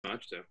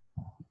much. So.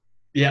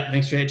 Yeah,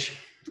 thanks, JH.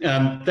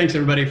 Thanks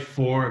everybody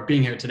for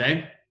being here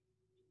today.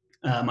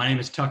 My name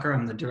is Tucker.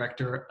 I'm the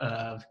Director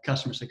of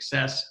Customer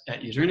Success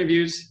at User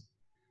Interviews.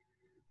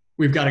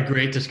 We've got a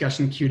great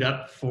discussion queued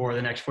up for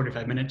the next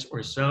 45 minutes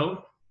or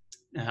so.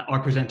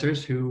 Our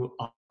presenters, who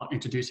I'll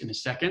introduce in a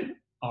second,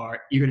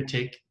 are eager to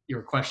take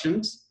your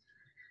questions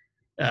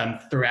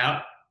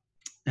throughout.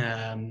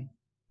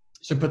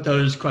 So put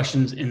those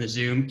questions in the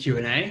Zoom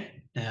Q&A,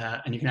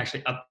 and you can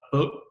actually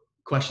upvote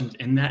questions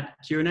in that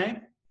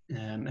Q&A,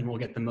 and we'll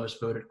get the most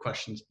voted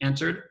questions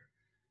answered.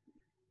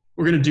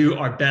 We're going to do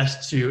our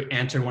best to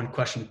answer one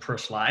question per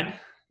slide,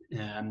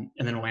 and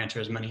then we'll answer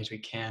as many as we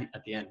can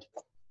at the end.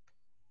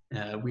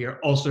 We are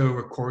also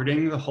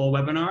recording the whole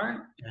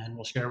webinar, and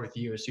we'll share it with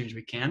you as soon as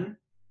we can,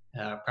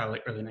 probably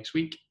early next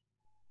week.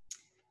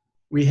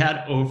 We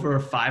had over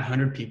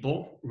 500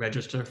 people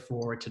register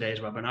for today's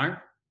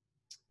webinar.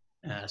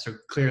 So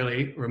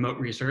clearly, remote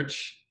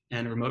research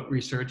and remote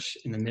research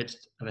in the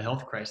midst of a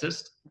health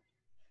crisis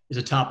is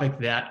a topic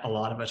that a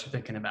lot of us are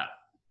thinking about.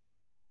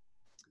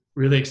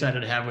 Really excited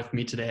to have with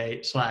me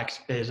today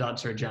Slack's Behzod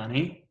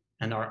Sirjani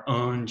and our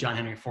own John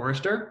Henry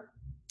Forrester.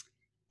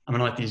 I'm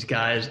gonna let these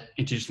guys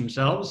introduce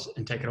themselves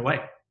and take it away.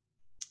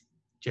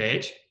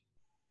 JH?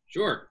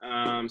 Sure.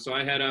 So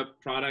I head up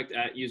product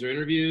at User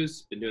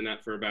Interviews. Been doing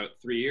that for about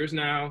 3 years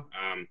now.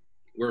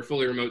 We're a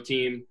fully remote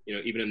team,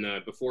 even in the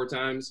before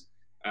times.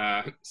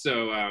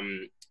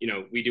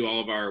 We do all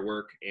of our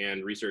work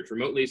and research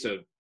remotely, so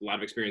a lot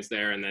of experience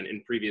there. And then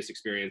in previous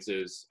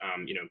experiences,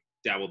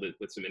 dabbled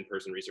with some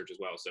in-person research as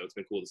well. So it's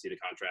been cool to see the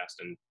contrast,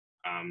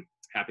 and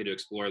happy to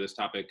explore this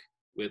topic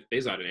with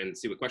Behzod and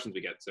see what questions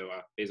we get. So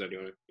Behzod, do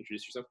you want to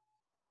introduce yourself?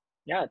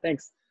 Yeah,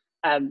 thanks.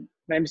 My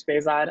name is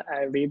Behzod.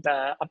 I lead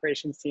the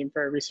operations team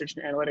for research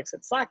and analytics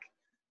at Slack.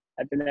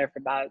 I've been there for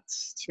about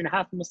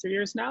 2.5, almost 3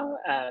 years now.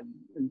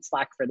 And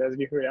Slack, for those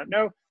of you who don't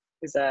know,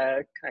 is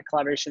a kind of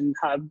collaboration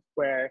hub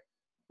where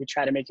we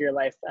try to make your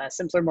life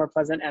simpler, more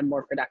pleasant, and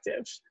more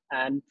productive.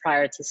 And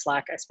prior to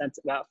Slack, I spent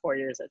about 4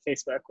 years at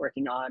Facebook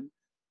working on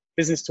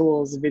business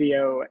tools,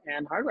 video,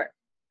 and hardware.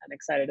 I'm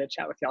excited to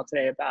chat with y'all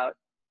today about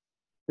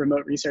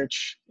remote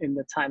research in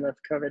the time of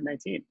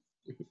COVID-19.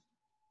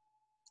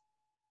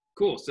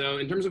 Cool. So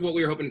in terms of what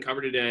we were hoping to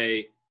cover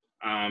today,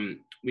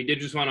 we did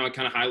just want to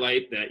kind of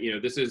highlight that,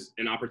 this is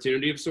an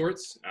opportunity of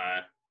sorts.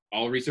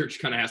 All research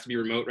kind of has to be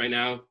remote right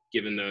now,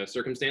 given the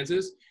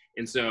circumstances.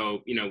 And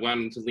so,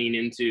 wanting to lean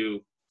into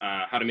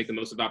how to make the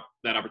most of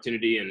that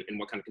opportunity and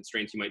what kind of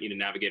constraints you might need to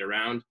navigate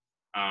around.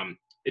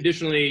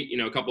 Additionally,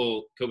 a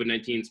couple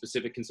COVID-19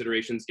 specific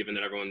considerations, given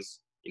that everyone's,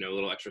 a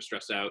little extra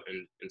stressed out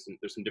and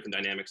there's some different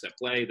dynamics at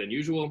play than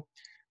usual.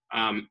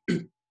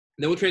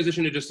 Then we'll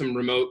transition to just some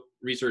remote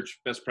research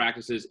best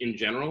practices in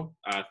general,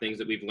 things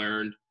that we've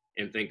learned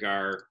and think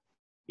are,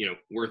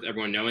 worth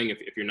everyone knowing if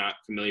you're not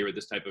familiar with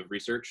this type of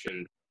research.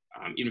 And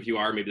even if you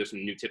are, maybe there's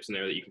some new tips in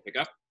there that you can pick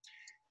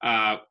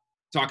up.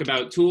 Talk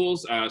about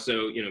tools.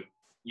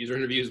 User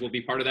interviews will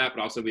be part of that,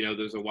 but also we know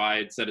there's a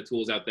wide set of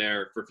tools out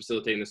there for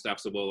facilitating this stuff.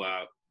 So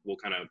we'll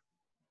kind of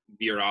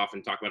veer off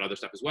and talk about other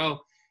stuff as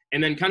well.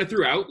 And then kind of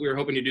throughout, we were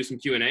hoping to do some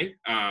Q&A.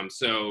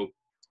 So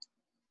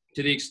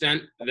to the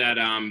extent that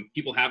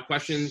people have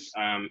questions,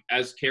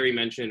 as Carrie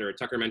mentioned or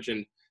Tucker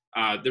mentioned,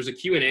 there's a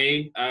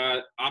Q&A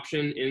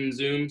option in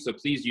Zoom. So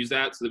please use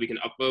that so that we can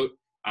upvote.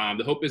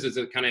 The hope is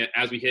that kind of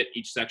as we hit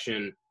each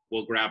section,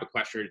 we'll grab a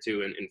question or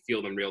two and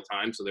field them real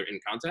time so they're in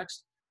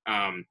context.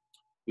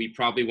 We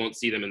probably won't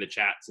see them in the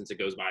chat since it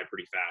goes by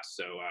pretty fast.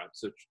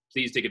 So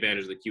please take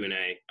advantage of the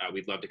Q&A.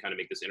 We'd love to kind of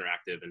make this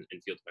interactive and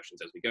field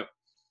questions as we go.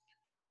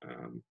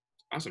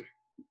 Awesome.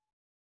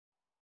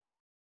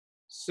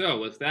 So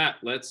with that,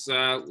 let's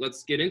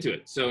get into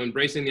it. So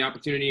embracing the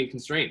opportunity and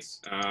constraints.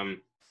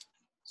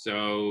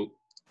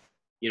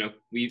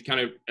 We've kind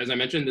of, as I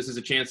mentioned, this is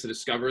a chance to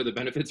discover the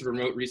benefits of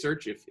remote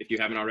research if you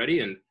haven't already,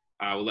 and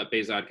we'll let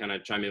Behzod kind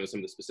of chime in with some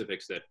of the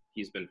specifics that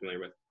he's been familiar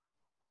with.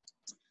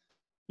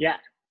 Yeah,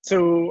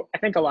 so I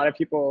think a lot of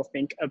people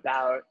think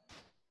about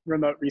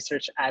remote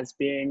research as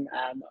being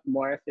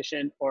more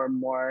efficient or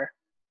more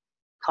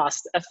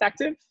cost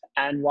effective.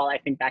 And while I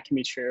think that can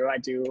be true, I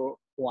do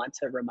want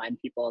to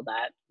remind people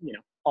that,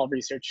 all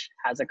research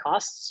has a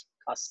cost.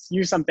 It costs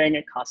you something,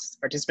 it costs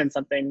participants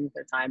something,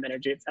 their time,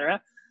 energy,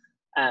 etc.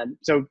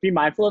 So be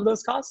mindful of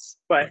those costs.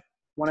 But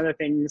one of the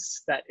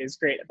things that is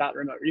great about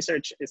remote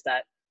research is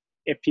that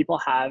if people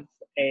have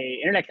an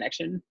internet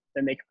connection,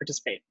 then they can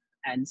participate.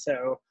 And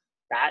so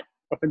that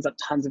opens up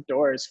tons of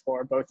doors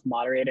for both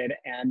moderated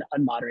and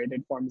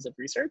unmoderated forms of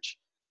research.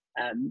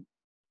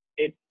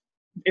 It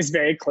is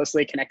very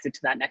closely connected to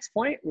that next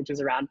point, which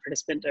is around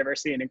participant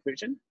diversity and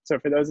inclusion. So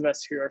for those of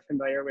us who are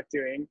familiar with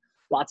doing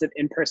lots of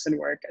in-person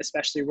work,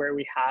 especially where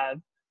we have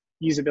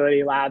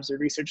usability labs or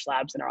research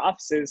labs in our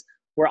offices,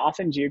 we're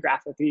often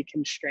geographically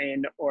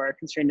constrained or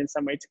constrained in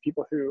some way to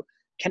people who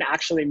can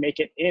actually make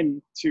it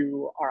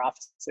into our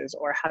offices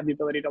or have the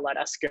ability to let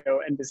us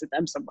go and visit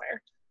them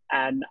somewhere.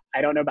 And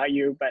I don't know about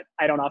you, but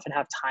I don't often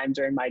have time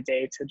during my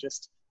day to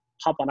just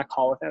hop on a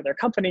call with another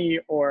company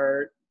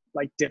or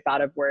like dip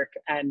out of work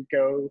and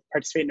go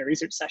participate in a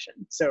research session.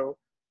 So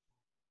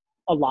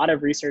a lot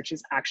of research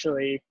is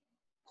actually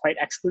quite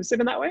exclusive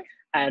in that way.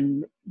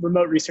 And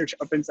remote research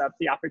opens up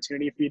the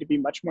opportunity for you to be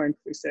much more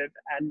inclusive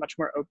and much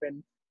more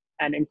open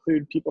and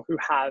include people who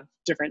have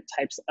different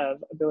types of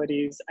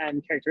abilities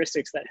and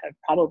characteristics that have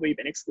probably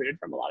been excluded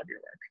from a lot of your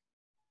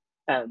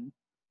work.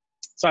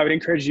 So I would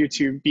encourage you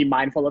to be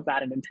mindful of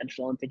that and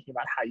intentional in thinking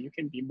about how you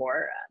can be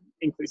more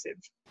inclusive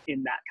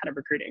in that kind of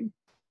recruiting.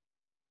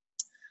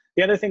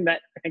 The other thing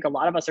that I think a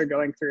lot of us are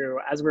going through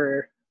as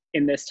we're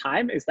in this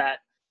time is that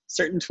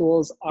certain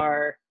tools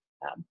are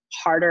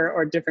harder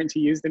or different to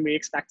use than we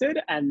expected,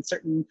 and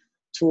certain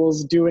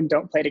tools do and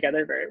don't play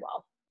together very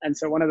well. And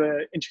so one of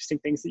the interesting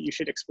things that you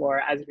should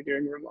explore as you're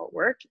doing remote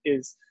work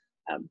is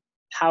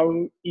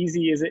how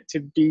easy is it to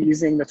be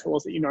using the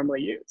tools that you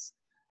normally use?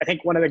 I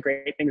think one of the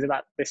great things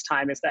about this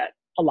time is that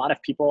a lot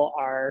of people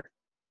are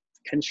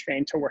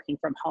constrained to working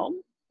from home.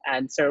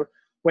 And so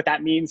what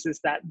that means is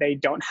that they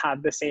don't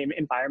have the same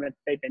environment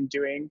they've been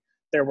doing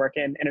their work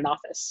in an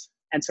office.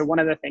 And so one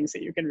of the things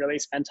that you can really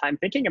spend time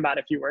thinking about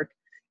if you work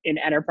in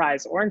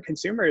enterprise or in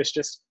consumer is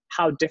just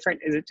how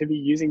different is it to be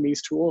using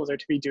these tools or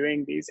to be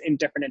doing these in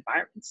different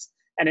environments.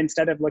 And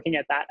instead of looking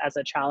at that as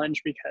a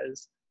challenge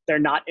because they're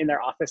not in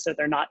their office or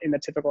they're not in the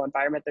typical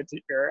environment that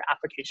your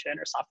application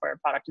or software or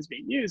product is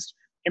being used,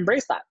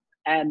 embrace that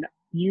and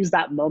use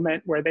that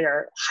moment where they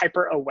are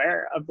hyper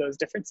aware of those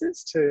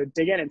differences to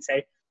dig in and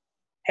say,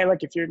 hey,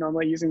 look, if you're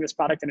normally using this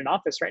product in an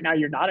office, right now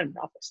you're not in an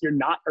office. You're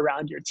not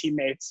around your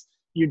teammates.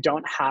 You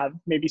don't have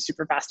maybe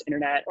super fast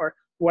internet or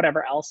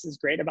whatever else is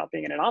great about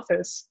being in an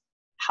office.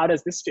 How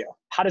does this feel?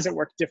 How does it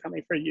work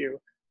differently for you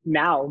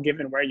now,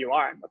 given where you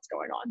are and what's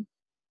going on?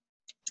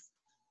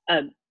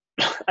 And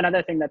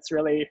another thing that's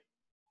really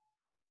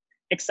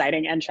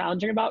exciting and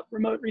challenging about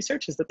remote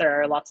research is that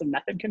there are lots of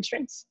method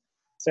constraints.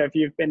 So if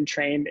you've been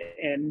trained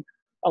in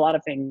a lot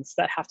of things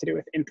that have to do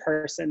with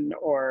in-person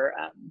or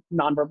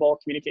nonverbal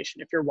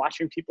communication, if you're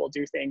watching people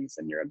do things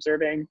and you're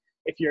observing,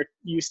 if you're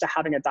used to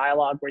having a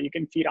dialogue where you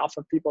can feed off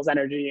of people's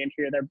energy and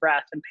hear their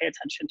breath and pay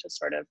attention to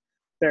sort of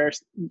their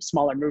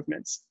smaller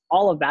movements,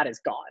 all of that is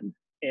gone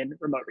in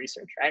remote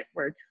research, right?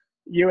 Where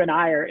you and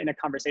I are in a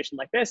conversation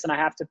like this and I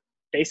have to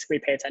basically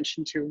pay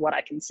attention to what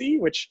I can see,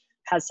 which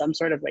has some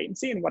sort of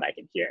latency, and what I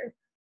can hear.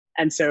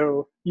 And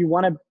so you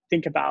want to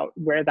think about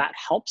where that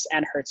helps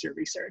and hurts your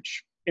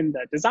research in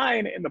the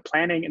design, in the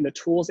planning, in the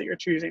tools that you're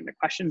choosing, the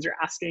questions you're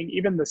asking,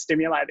 even the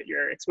stimuli that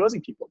you're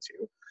exposing people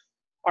to.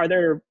 Are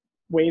there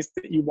ways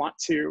that you want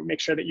to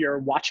make sure that you're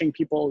watching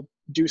people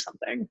do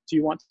something? Do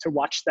you want to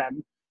watch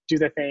them do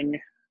the thing,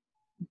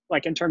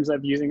 like in terms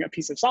of using a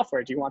piece of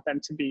software? Do you want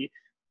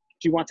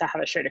to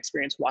have a shared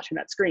experience watching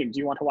that screen? Do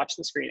you want to watch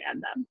the screen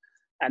and them?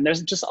 And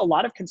there's just a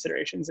lot of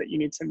considerations that you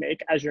need to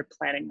make as you're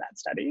planning that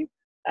study,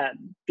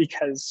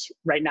 because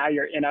right now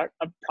you're in a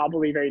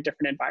probably very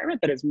different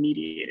environment that is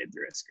mediated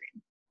through a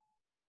screen.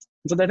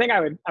 So the thing I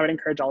would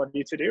encourage all of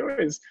you to do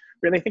is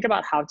really think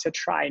about how to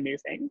try new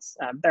things.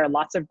 There are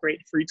lots of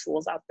great free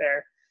tools out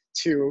there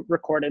to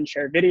record and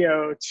share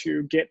video,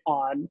 to get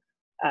on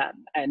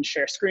and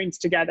share screens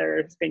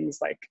together, things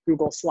like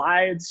Google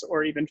Slides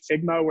or even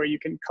Figma, where you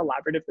can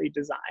collaboratively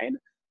design.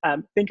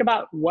 Think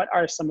about what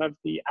are some of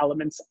the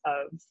elements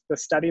of the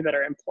study that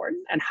are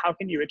important and how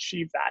can you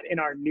achieve that in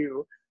our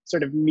new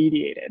sort of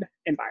mediated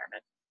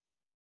environment.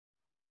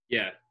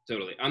 Yeah,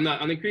 totally. On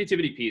the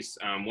creativity piece,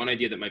 one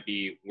idea that might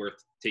be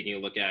worth taking a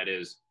look at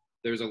is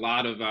there's a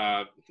lot of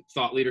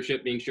thought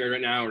leadership being shared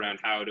right now around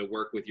how to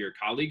work with your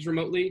colleagues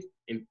remotely.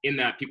 In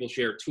that, people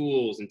share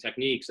tools and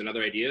techniques and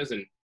other ideas,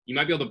 and you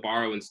might be able to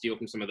borrow and steal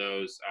from some of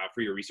those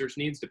for your research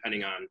needs,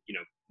 depending on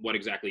what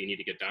exactly you need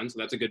to get done. So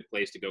that's a good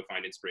place to go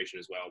find inspiration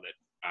as well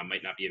that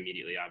might not be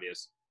immediately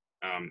obvious.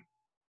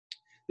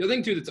 The other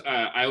thing too that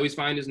I always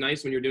find is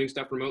nice when you're doing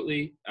stuff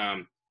remotely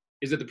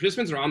is that the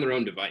participants are on their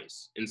own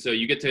device. And so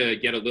you get to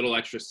get a little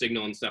extra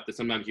signal and stuff that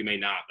sometimes you may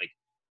not. Like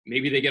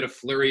maybe they get a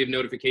flurry of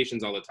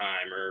notifications all the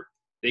time, or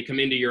they come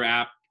into your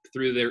app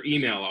through their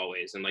email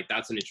always. And like,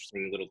 that's an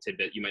interesting little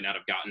tidbit you might not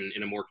have gotten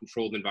in a more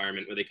controlled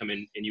environment where they come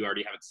in and you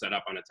already have it set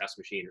up on a test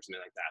machine or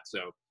something like that.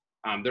 So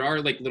there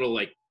are like little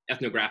like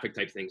ethnographic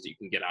type things that you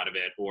can get out of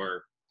it.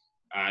 Or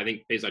I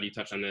think Behzod, you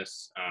touched on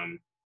this.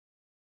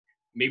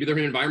 Maybe they're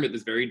in an environment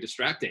that's very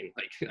distracting,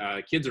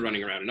 like kids are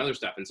running around and other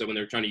stuff. And so when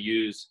they're trying to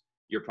use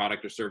your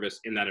product or service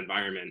in that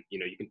environment,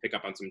 you can pick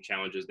up on some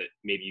challenges that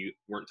maybe you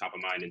weren't top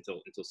of mind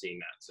until seeing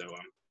that. So,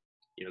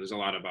 there's a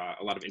lot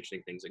of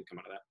interesting things that can come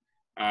out of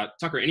that.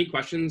 Tucker, any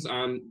questions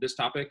on this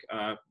topic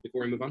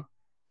before we move on?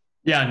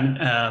 Yeah,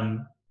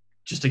 and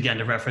just again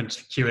to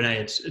reference Q&A,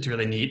 it's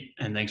really neat,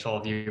 and thanks to all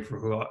of you for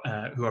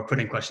who are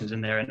putting questions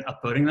in there and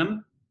upvoting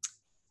them.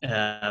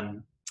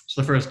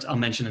 So the first I'll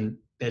mention, and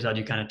Behzod,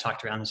 you kind of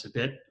talked around this a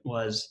bit,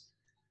 was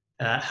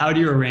how do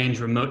you arrange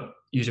remote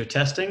user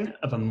testing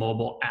of a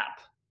mobile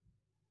app?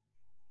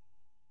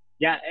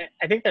 Yeah,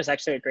 I think there's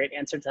actually a great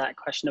answer to that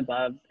question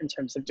above in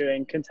terms of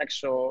doing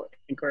contextual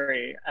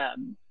inquiry.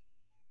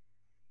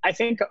 I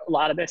think a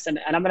lot of this, and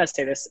I'm going to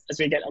say this as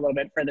we get a little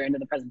bit further into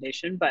the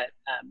presentation, but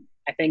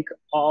I think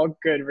all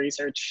good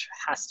research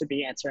has to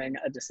be answering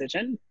a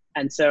decision.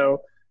 And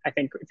so I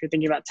think if you're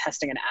thinking about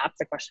testing an app,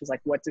 the question is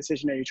like, what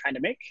decision are you trying to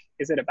make?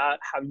 Is it about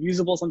how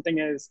usable something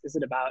is? Is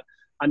it about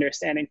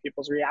understanding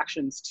people's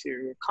reactions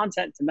to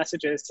content, to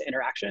messages, to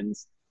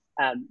interactions?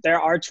 There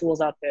are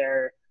tools out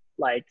there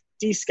like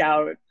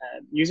Dscout,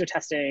 user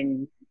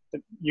testing,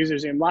 the user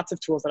Zoom, lots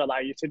of tools that allow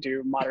you to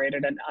do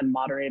moderated and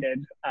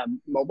unmoderated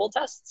mobile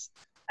tests.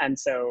 And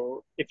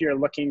so if you're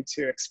looking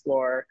to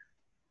explore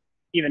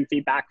even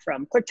feedback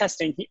from quick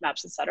testing, heat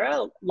maps, et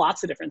cetera,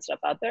 lots of different stuff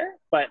out there.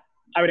 But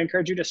I would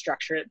encourage you to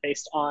structure it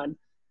based on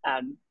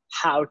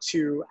how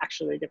to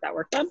actually get that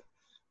work done.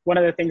 One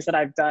of the things that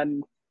I've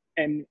done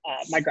in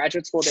my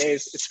graduate school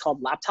days is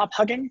called laptop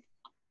hugging.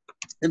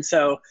 And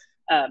so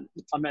I'm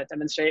going to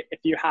demonstrate.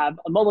 If you have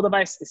a mobile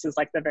device, this is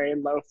like the very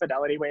low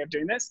fidelity way of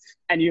doing this.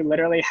 And you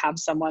literally have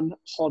someone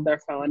hold their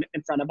phone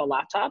in front of a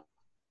laptop,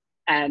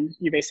 and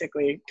you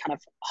basically kind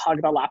of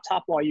hug the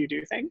laptop while you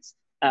do things.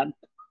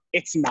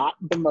 It's not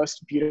the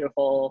most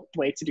beautiful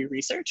way to do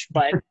research,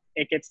 but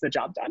it gets the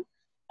job done.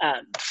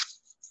 And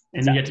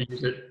you get to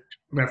use it,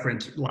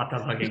 reference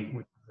laptop hugging,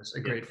 which is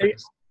a great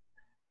phrase.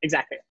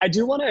 Exactly. I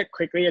do want to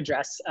quickly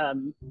address,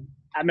 I'm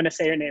going to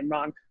say your name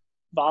wrong,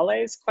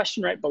 Vale's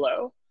question right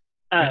below.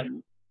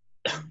 The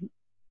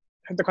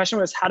question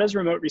was, how does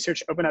remote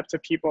research open up to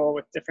people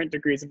with different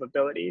degrees of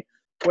ability?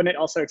 Wouldn't it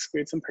also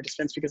exclude some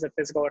participants because of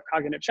physical or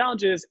cognitive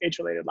challenges,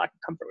 age-related lack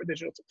of comfort with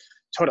digital tools?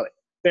 Totally.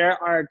 There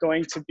are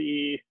going to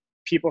be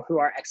people who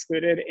are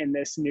excluded in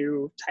this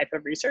new type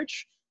of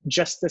research,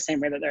 just the same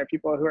way that there are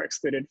people who are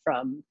excluded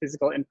from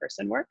physical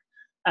in-person work.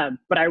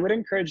 But I would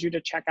encourage you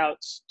to check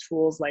out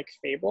tools like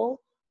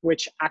Fable,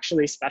 which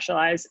actually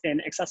specialize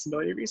in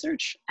accessibility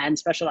research and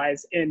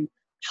specialize in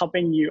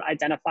helping you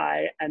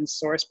identify and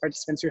source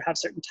participants who have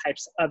certain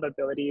types of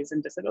abilities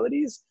and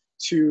disabilities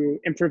to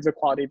improve the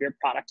quality of your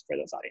product for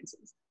those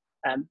audiences.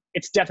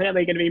 It's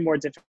definitely going to be more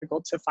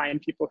difficult to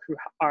find people who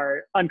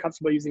are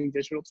uncomfortable using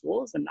digital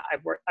tools. And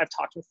I've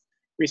talked with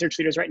research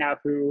leaders right now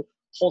who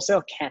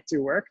wholesale can't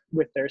do work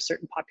with their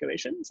certain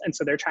populations. And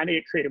so they're trying to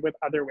get creative with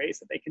other ways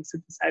that they can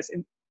synthesize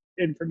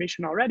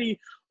information already,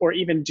 or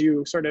even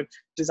do sort of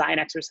design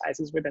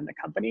exercises within the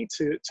company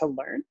to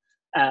learn.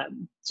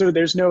 So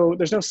there's no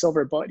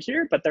silver bullet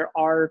here, but there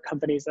are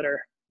companies that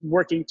are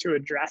working to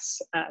address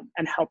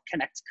and help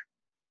connect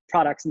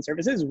products and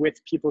services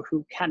with people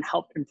who can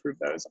help improve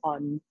those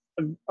on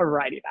a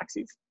variety of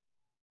axes.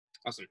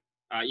 Awesome.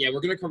 Yeah,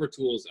 we're going to cover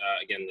tools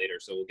again later,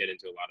 so we'll get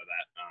into a lot of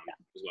that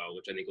as well,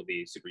 which I think will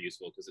be super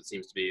useful because it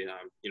seems to be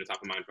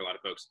top of mind for a lot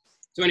of folks.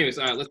 So anyways,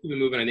 let's keep it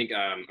moving. I think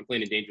I'm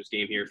playing a dangerous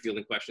game here,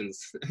 fielding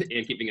questions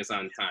and keeping us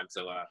on time.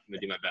 So I'm going to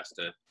do my best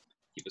to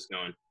keep us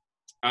going.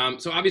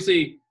 So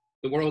obviously,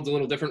 the world's a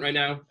little different right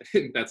now.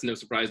 That's no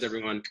surprise to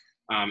everyone.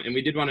 And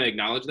we did want to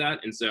acknowledge that.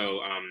 And so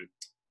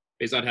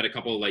Behzod had a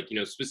couple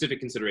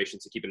specific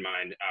considerations to keep in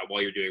mind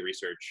while you're doing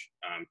research,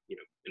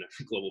 in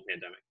a global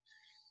pandemic.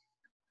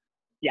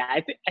 Yeah,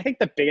 I think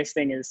the biggest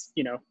thing is,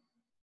 no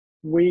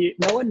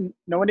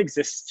one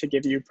exists to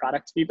give you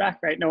product feedback,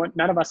 right?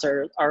 None of us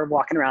are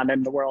walking around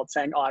in the world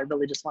saying, oh, I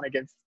really just want to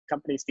give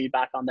companies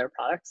feedback on their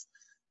products.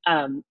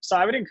 So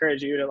I would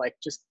encourage you to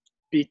just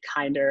be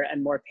kinder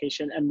and more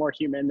patient and more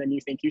human than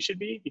you think you should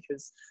be,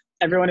 because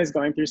everyone is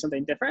going through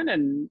something different,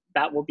 and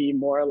that will be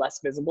more or less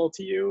visible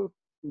to you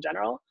in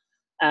general.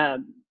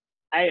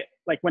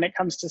 When it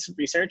comes to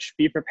research,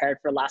 be prepared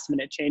for last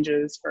minute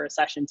changes, for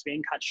sessions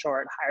being cut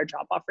short, higher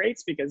drop off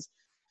rates, because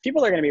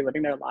people are going to be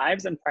living their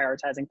lives and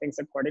prioritizing things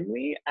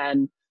accordingly.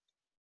 And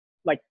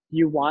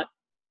you want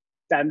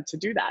them to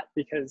do that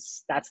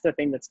because that's the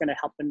thing that's going to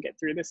help them get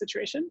through the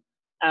situation.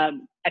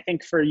 I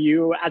think for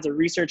you as a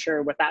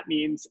researcher, what that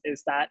means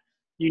is that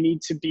you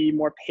need to be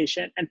more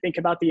patient and think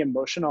about the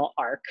emotional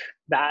arc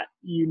that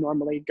you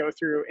normally go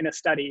through in a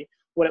study,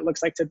 what it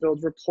looks like to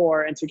build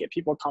rapport and to get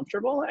people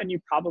comfortable. And you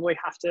probably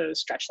have to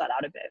stretch that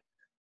out a bit.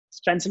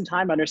 Spend some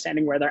time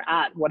understanding where they're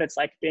at, what it's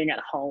like being at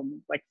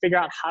home, figure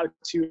out how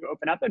to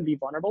open up and be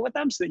vulnerable with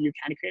them so that you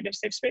can create a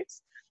safe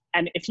space.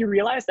 And if you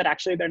realize that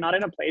actually they're not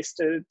in a place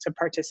to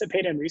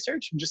participate in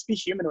research, just be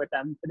human with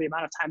them for the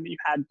amount of time that you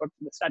had booked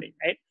for the study,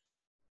 right?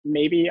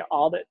 Maybe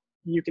all that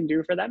you can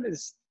do for them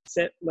is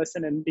sit,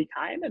 listen, and be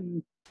kind.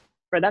 And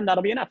for them,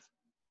 that'll be enough.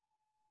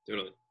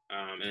 Totally.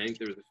 And I think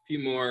there's a few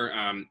more,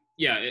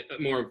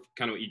 more of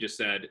kind of what you just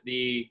said.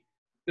 The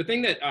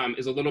thing that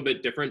is a little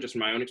bit different just from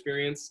my own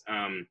experience,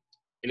 and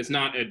it's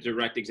not a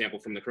direct example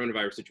from the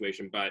coronavirus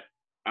situation, but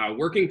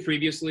working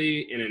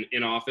previously in an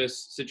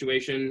in-office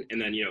situation, and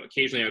then,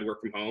 occasionally I would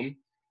work from home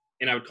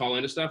and I would call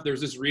into stuff. There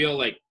was this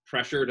real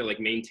pressure to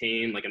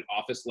maintain an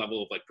office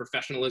level of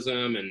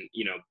professionalism and,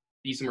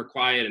 be somewhere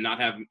quiet and not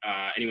have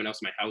anyone else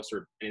in my house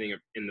or anything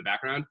in the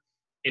background.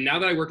 And now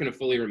that I work in a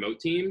fully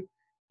remote team,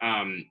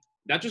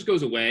 that just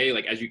goes away.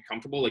 As you get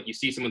comfortable, you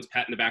see someone's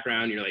pet in the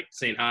background, you're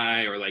saying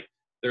hi, or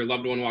their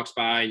loved one walks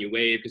by and you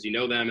wave because you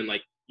know them, and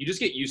you just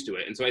get used to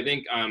it. And so I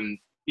think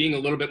being a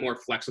little bit more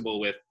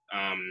flexible with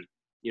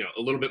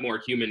a little bit more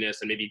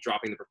humanness and maybe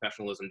dropping the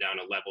professionalism down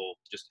a level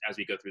just as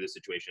we go through this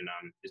situation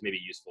is maybe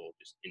useful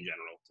just in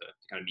general to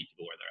kind of meet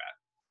people where they're at.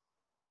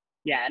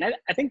 Yeah, and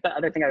I think the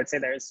other thing I would say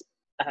there is,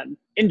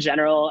 in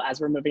general, as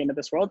we're moving into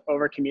this world,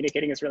 over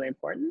communicating is really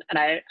important. And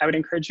I would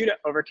encourage you to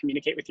over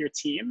communicate with your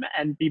team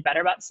and be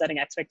better about setting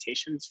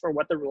expectations for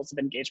what the rules of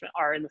engagement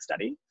are in the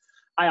study.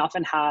 I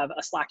often have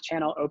a Slack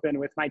channel open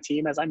with my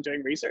team as I'm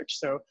doing research.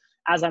 So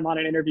as I'm on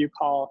an interview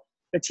call,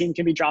 the team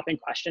can be dropping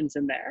questions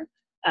in there.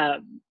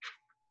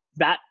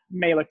 That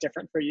may look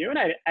different for you. And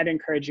I'd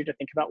encourage you to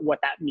think about what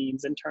that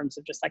means in terms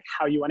of just like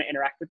how you want to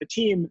interact with the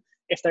team.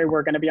 If they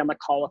were going to be on the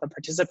call with a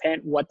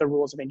participant, what the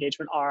rules of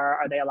engagement are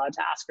they allowed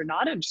to ask or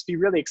not? And just be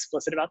really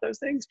explicit about those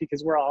things,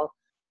 because we're all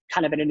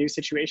kind of in a new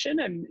situation,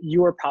 and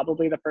you are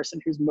probably the person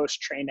who's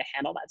most trained to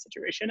handle that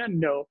situation and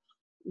know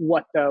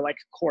what the like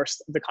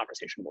course of the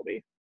conversation will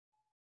be.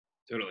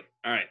 Totally.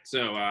 All right.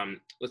 So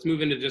let's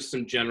move into just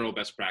some general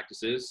best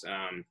practices.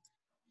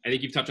 I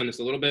think you've touched on this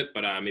a little bit,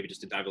 but maybe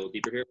just to dive a little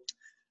deeper here.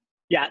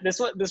 Yeah, this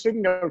we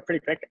can go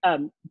pretty quick.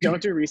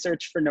 Don't do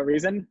research for no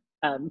reason.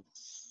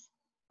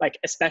 Like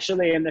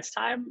especially in this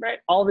time, right?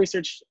 All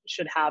research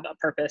should have a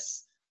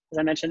purpose. As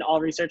I mentioned,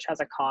 all research has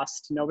a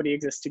cost. Nobody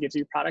exists to give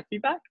you product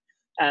feedback.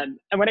 And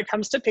when it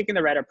comes to picking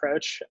the right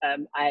approach,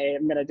 I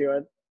am going to do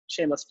a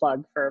shameless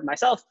plug for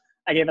myself.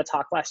 I gave a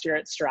talk last year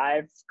at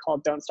Strive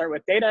called Don't Start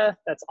with Data.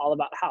 That's all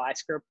about how I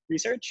scope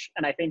research.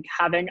 And I think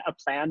having a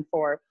plan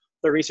for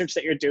the research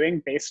that you're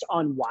doing based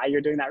on why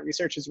you're doing that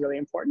research is really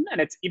important.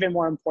 And it's even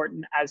more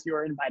important as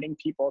you're inviting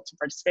people to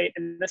participate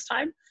in this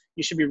time.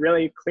 You should be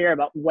really clear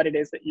about what it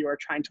is that you are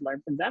trying to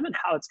learn from them and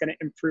how it's going to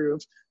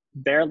improve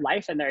their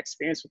life and their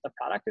experience with the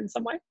product in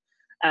some way.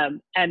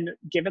 And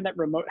given that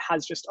remote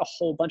has just a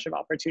whole bunch of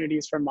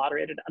opportunities for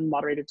moderated,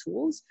 unmoderated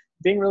tools,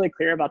 being really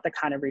clear about the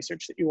kind of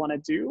research that you want to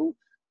do,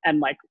 and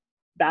like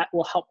that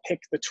will help pick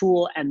the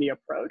tool and the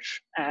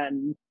approach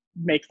and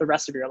make the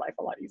rest of your life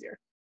a lot easier.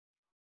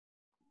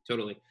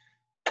 Totally.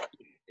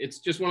 It's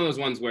just one of those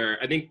ones where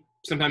I think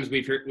sometimes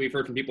we've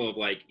heard from people of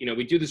like,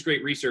 we do this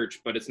great research,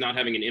 but it's not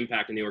having an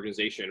impact in the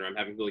organization, or I'm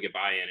having people get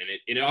buy-in.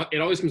 And it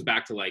always comes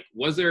back to like,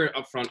 was there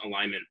upfront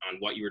alignment on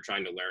what you were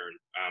trying to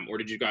learn? Or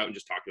did you go out and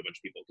just talk to a bunch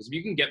of people? Because if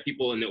you can get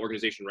people in the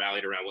organization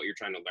rallied around what you're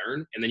trying to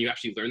learn, and then you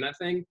actually learn that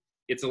thing,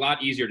 it's a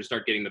lot easier to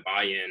start getting the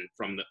buy-in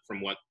from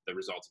what the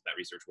results of that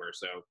research were.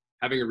 So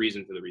having a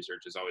reason for the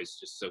research is always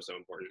just so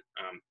important.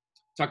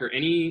 Tucker,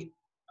 any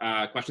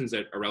questions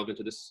that are relevant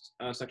to this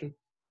section?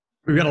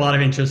 We've got a lot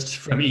of interest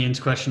from Ian's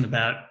question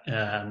about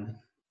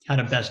how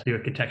to best do a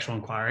contextual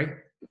inquiry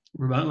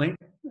remotely.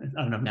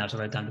 I don't know if now's the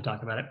right time to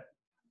talk about it.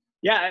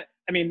 Yeah,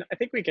 I mean, I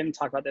think we can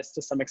talk about this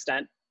to some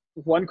extent.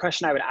 One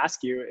question I would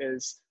ask you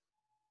is,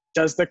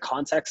 does the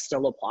context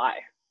still apply?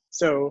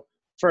 So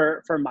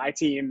for my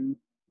team,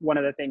 one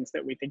of the things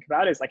that we think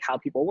about is like how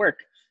people work.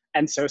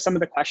 And so some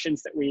of the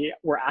questions that we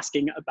were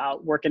asking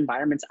about work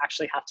environments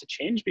actually have to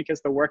change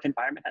because the work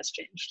environment has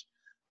changed.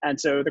 And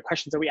so the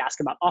questions that we ask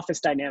about office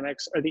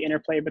dynamics or the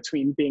interplay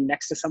between being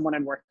next to someone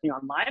and working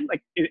online,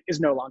 like it is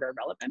no longer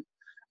relevant.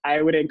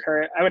 I would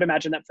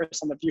imagine that for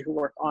some of you who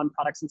work on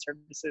products and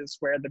services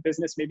where the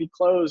business may be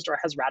closed or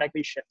has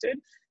radically shifted,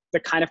 the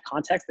kind of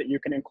context that you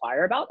can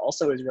inquire about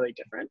also is really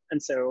different.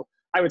 And so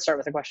I would start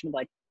with a question of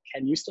like,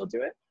 can you still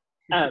do it?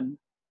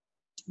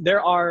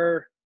 There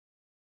are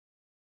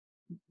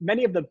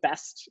many of the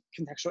best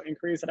contextual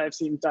inquiries that I've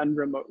seen done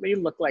remotely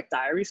look like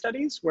diary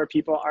studies where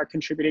people are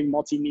contributing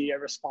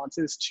multimedia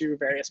responses to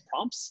various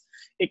prompts.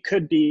 It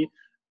could be,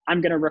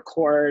 I'm going to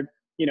record,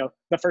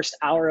 the first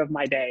hour of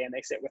my day, and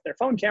they sit with their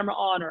phone camera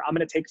on, or I'm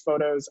going to take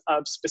photos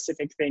of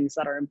specific things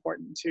that are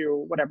important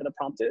to whatever the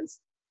prompt is.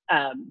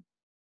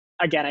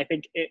 Again, I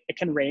think it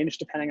can range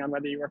depending on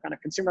whether you work on a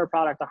consumer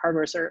product, a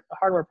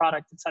hardware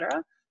product, et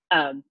cetera.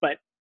 But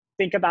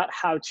think about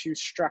how to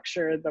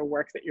structure the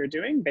work that you're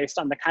doing based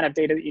on the kind of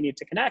data that you need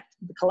to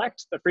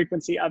collect, the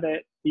frequency of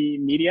it, the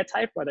media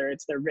type, whether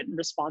it's their written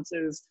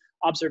responses,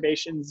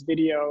 observations,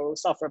 video,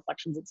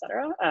 self-reflections, et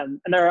cetera. And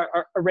there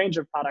are a range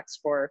of products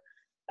for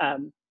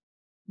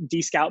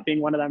Dscout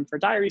being one of them for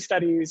diary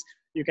studies.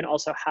 You can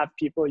also have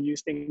people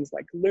use things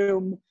like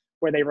Loom,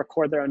 where they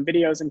record their own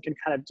videos and can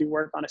kind of do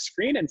work on a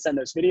screen and send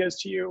those videos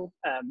to you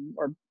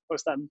or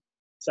post them.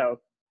 So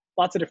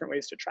lots of different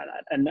ways to try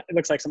that. And it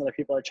looks like some other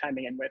people are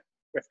chiming in with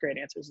great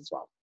answers as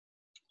well.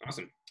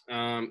 Awesome.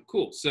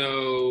 Cool.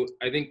 So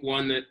I think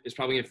one that is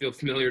probably going to feel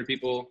familiar to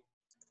people,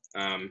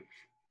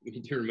 we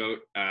can do remote.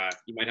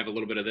 You might have a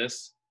little bit of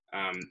this.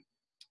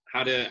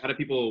 How do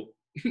people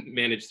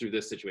manage through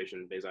this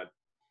situation, Behzod?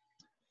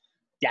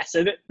 Yeah,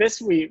 so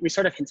this we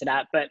sort of hinted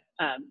at, but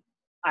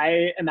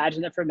I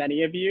imagine that for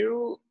many of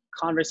you,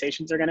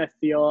 conversations are going to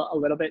feel a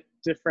little bit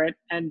different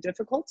and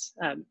difficult.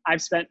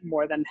 I've spent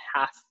more than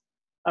half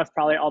of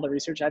probably all the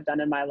research I've done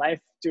in my life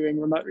doing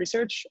remote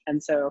research.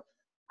 And so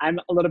I'm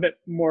a little bit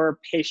more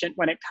patient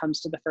when it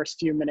comes to the first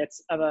few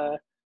minutes of a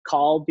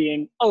call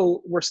being,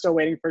 oh, we're still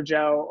waiting for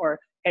Joe, or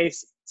hey,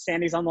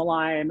 Sandy's on the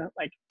line.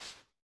 Like,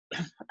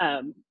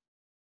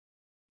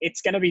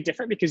 it's going to be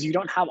different because you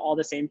don't have all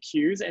the same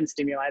cues and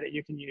stimuli that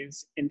you can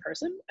use in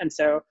person. And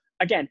so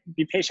again,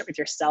 be patient with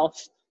yourself,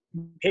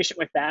 be patient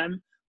with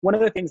them. One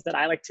of the things that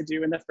I like to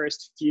do in the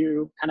first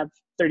few kind of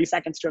 30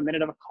 seconds to a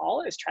minute of a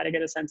call is try to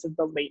get a sense of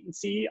the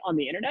latency on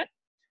the internet.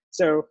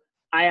 So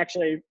I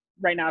actually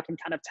right now can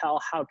kind of tell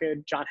how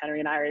good John Henry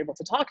and I are able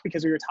to talk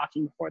because we were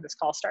talking before this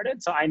call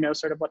started. So I know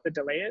sort of what the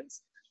delay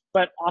is.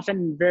 But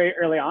often very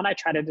early on, I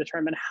try to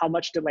determine how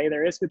much delay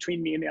there is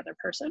between me and the other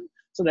person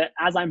so that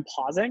as I'm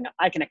pausing,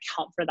 I can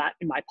account for that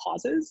in my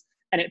pauses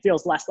and it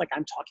feels less like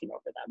I'm talking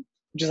over them,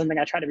 which is something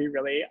I try to be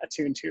really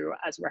attuned to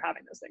as we're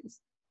having those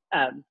things.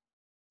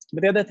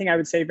 But the other thing I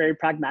would say very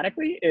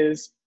pragmatically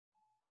is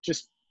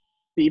just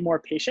be more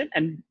patient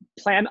and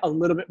plan a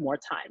little bit more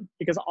time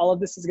because all of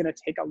this is going to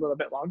take a little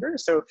bit longer.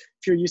 So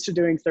if you're used to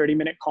doing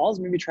 30-minute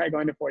calls, maybe try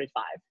going to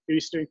 45. If you're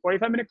used to doing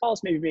 45-minute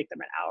calls, maybe make them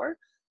an hour.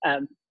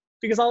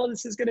 Because all of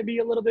this is going to be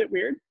a little bit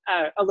weird,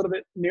 a little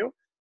bit new,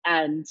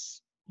 and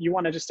you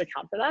want to just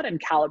account for that and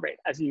calibrate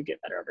as you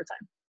get better over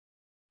time.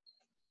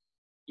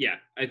 Yeah,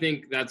 I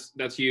think that's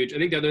huge. I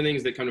think the other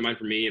things that come to mind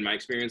for me in my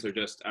experience are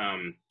just,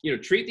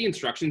 treat the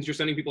instructions you're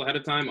sending people ahead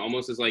of time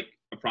almost as like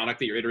a product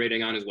that you're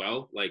iterating on as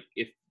well. Like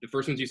if the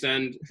first ones you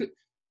send,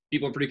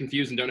 people are pretty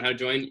confused and don't know how to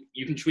join,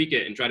 you can tweak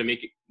it and try to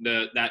make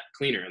that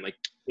cleaner and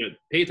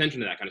pay attention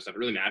to that kind of stuff. It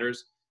really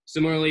matters.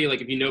 Similarly,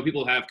 like if you know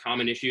people have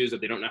common issues that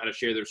they don't know how to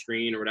share their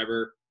screen or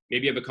whatever,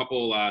 maybe you have a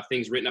couple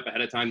things written up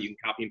ahead of time that you can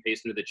copy and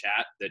paste into the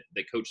chat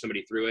that coach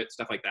somebody through it,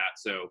 stuff like that.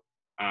 So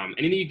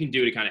anything you can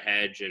do to kind of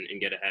hedge and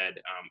get ahead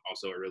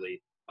also are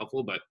really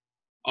helpful. But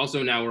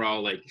also now we're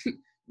all like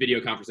video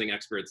conferencing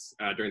experts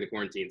during the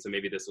quarantine, so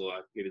maybe this will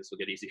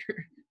get easier.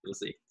 We'll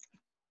see.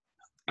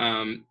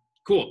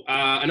 Cool.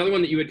 Another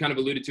one that you had kind of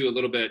alluded to a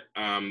little bit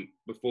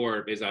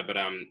before, Behzod, but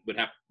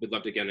would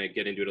love to get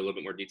into it a little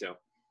bit more detail.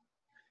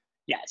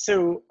 Yeah,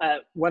 so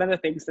one of the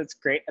things that's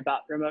great about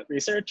remote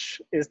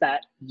research is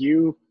that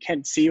you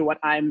can see what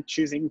I'm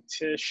choosing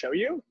to show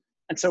you.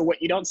 And so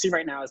what you don't see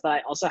right now is that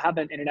I also have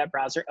an internet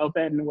browser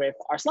open with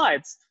our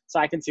slides, so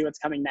I can see what's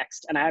coming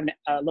next. And I have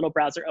a little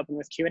browser open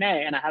with Q&A,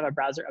 and I have a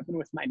browser open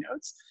with my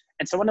notes.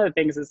 And so one of the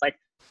things is like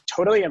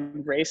totally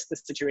embrace the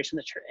situation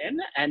that you're in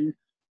and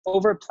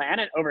over plan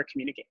and over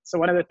communicate. So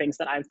one of the things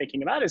that I'm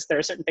thinking about is there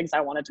are certain things I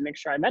wanted to make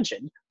sure I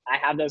mentioned. I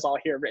have those all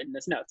here written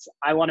as notes.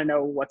 I want to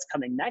know what's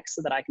coming next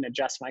so that I can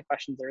adjust my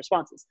questions or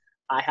responses.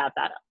 I have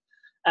that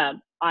up.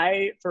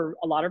 For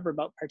a lot of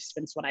remote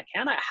participants, when I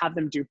can, I have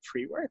them do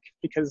pre-work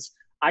because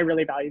I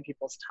really value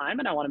people's time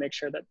and I want to make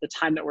sure that the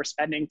time that we're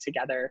spending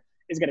together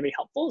is going to be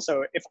helpful.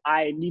 So if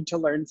I need to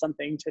learn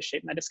something to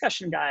shape my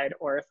discussion guide,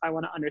 or if I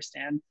want to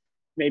understand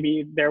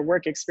maybe their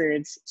work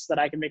experience so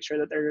that I can make sure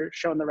that they're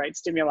shown the right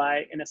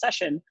stimuli in a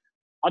session,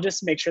 I'll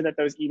just make sure that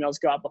those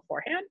emails go out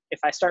beforehand. If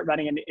I start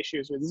running into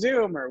issues with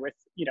Zoom or with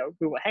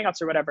Google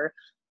Hangouts or whatever,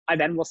 I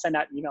then will send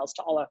out emails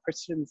to all our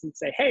participants and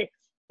say, hey,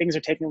 things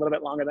are taking a little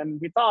bit longer than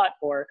we thought,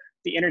 or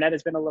the internet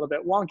has been a little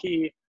bit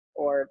wonky,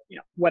 or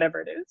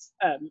whatever it is.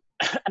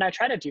 And I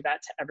try to do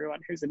that to everyone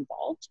who's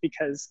involved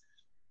because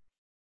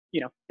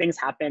things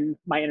happen.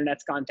 My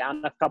internet's gone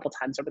down a couple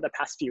times over the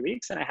past few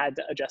weeks, and I had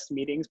to adjust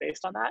meetings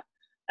based on that.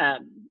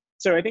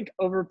 So I think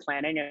over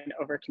planning and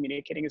over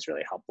communicating is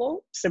really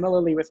helpful.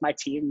 Similarly with my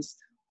teams,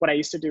 what I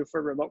used to do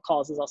for remote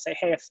calls is I'll say,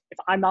 hey, if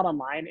I'm not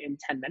online in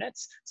 10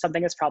 minutes,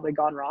 something has probably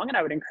gone wrong. And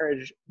I would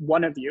encourage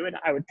one of you, and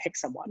I would pick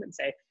someone and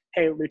say,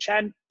 hey,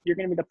 Luchen, you're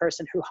going to be the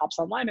person who hops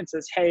online and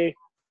says, hey,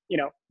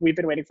 we've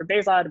been waiting for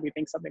Behzod, we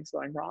think something's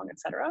going wrong, et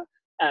cetera.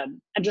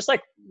 And just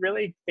like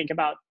really think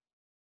about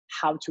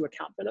how to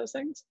account for those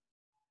things.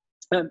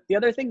 The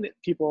other thing that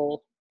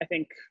people, I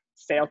think,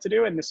 fail to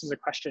do, and this is a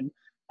question,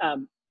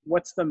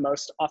 what's the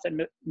most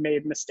often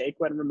made mistake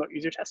when remote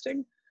user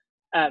testing?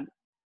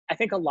 I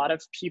think a lot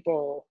of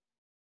people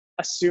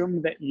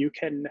assume that you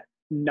can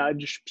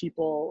nudge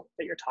people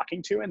that you're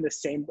talking to in the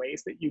same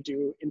ways that you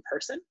do in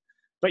person,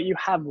 but you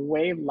have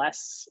way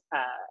less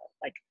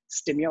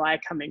stimuli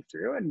coming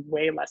through and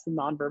way less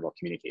nonverbal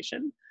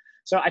communication.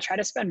 So I try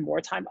to spend more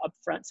time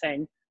upfront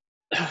saying,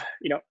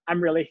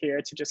 I'm really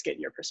here to just get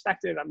your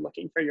perspective. I'm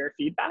looking for your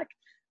feedback.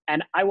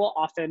 And I will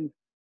often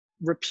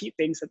repeat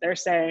things that they're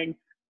saying.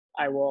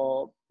 I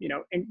will,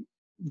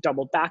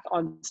 double back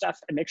on stuff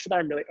and make sure that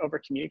I'm really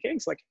over communicating.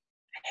 So like,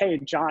 hey,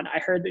 John, I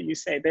heard that you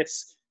say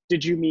this.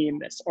 Did you mean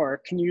this?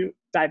 Or can you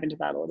dive into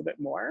that a little bit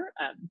more?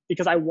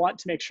 Because I want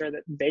to make sure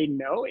that they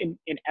know in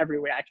every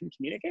way I can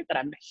communicate that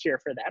I'm here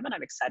for them and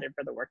I'm excited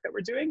for the work that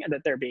we're doing and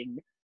that they're being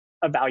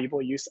a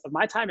valuable use of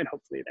my time and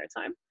hopefully their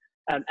time.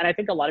 And I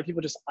think a lot of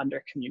people just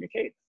under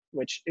communicate,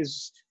 which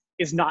is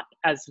not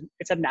as,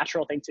 it's a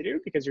natural thing to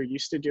do because you're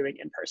used to doing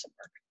in-person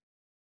work.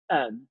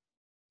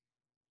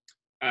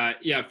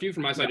 Yeah, a few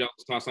from my side I'll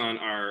toss on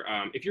are,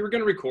 if you were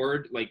going to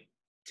record,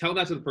 tell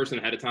that to the person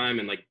ahead of time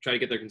and try to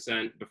get their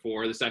consent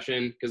before the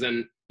session. Because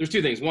then there's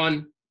two things.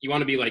 One, you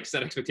want to be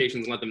set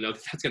expectations and let them know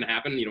that that's going to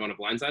happen. You don't want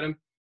to blindside them.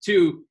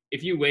 Two,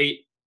 if you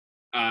wait,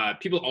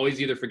 people always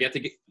either forget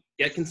to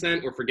get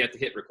consent or forget to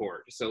hit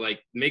record. So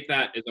make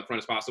that as upfront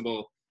as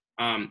possible.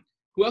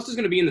 who else is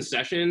going to be in the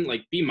session?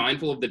 Like, be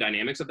mindful of the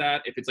dynamics of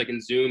that. If it's like in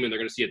Zoom and they're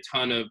going to see a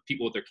ton of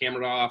people with their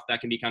camera off,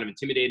 that can be kind of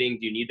intimidating.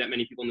 Do you need that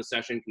many people in the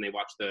session? Can they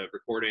watch the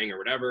recording or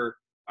whatever?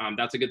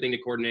 That's a good thing to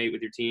coordinate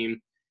with your team.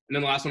 And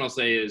then the last one I'll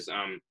say is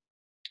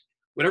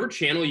whatever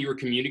channel you were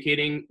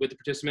communicating with the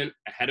participant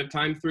ahead of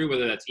time through,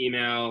 whether that's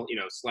email,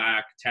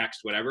 Slack,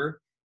 text,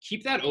 whatever,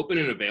 keep that open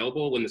and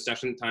available when the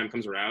session time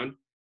comes around.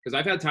 Because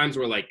I've had times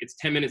where like it's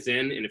 10 minutes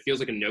in and it feels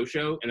like a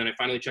no-show, and then I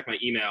finally check my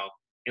email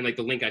and like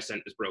the link I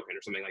sent is broken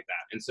or something like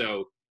that. And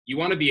so you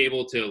want to be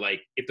able to,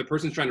 like, if the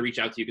person's trying to reach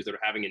out to you because they're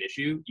having an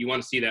issue, you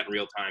want to see that in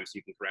real time so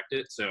you can correct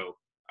it. So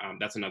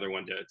that's another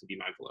one to be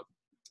mindful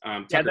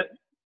of. Tucker,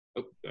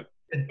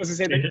 I was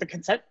gonna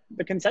say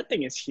the consent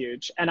thing is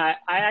huge, and I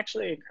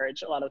actually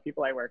encourage a lot of the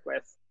people I work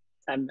with,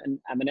 and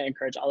I'm going to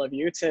encourage all of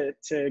you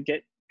to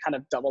get kind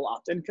of double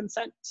opt-in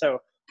consent. So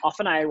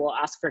often I will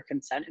ask for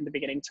consent in the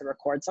beginning to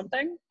record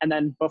something, and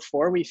then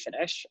before we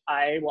finish,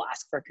 I will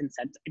ask for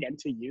consent again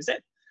to use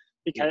it.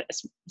 Because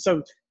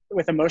so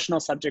with emotional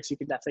subjects, you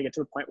can definitely get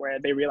to the point where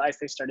they realize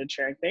they started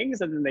sharing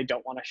things and then they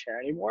don't want to share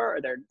anymore,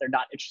 or they're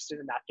not interested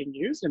in that being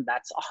used, and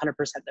that's 100%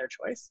 their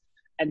choice.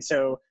 And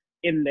so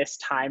in this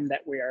time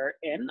that we're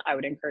in, I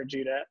would encourage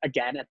you to,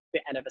 again, at the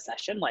end of a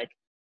session, like,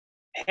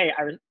 hey,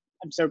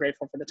 I'm so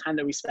grateful for the time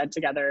that we spent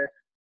together.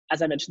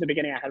 As I mentioned in the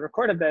beginning, I had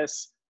recorded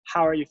this.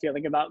 How are you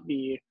feeling about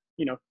me,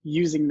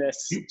 using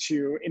this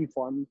to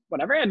inform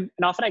whatever? And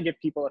often I give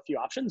people a few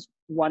options.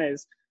 One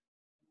is,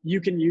 you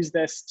can use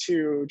this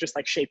to just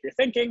like shape your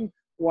thinking.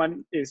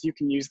 One is, you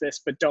can use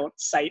this, but don't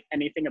cite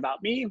anything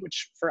about me,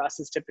 which for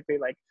us is typically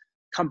like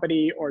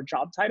company or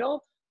job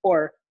title.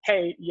 Or,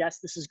 hey, yes,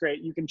 this is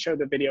great. You can show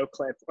the video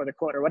clip or the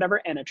quote or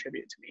whatever and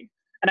attribute it to me.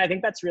 And I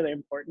think that's really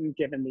important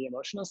given the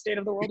emotional state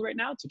of the world right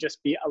now, to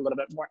just be a little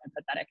bit more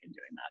empathetic in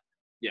doing that.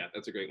 Yeah,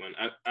 that's a great one.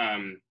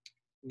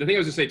 The thing I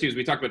was gonna say too is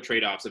we talked about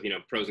trade-offs of,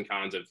 pros and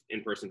cons of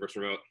in-person versus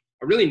remote.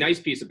 A really nice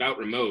piece about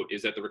remote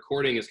is that the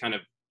recording is kind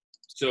of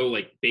so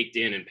like baked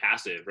in and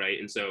passive, right?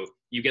 And so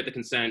you get the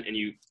consent and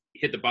you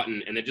hit the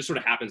button and it just sort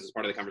of happens as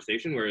part of the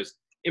conversation. Whereas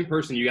in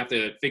person, you have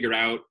to figure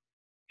out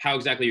how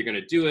exactly you're going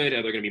to do it.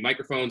 Are there going to be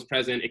microphones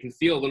present? It can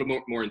feel a little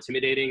more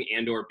intimidating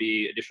and or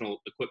be additional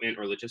equipment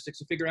or logistics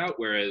to figure out.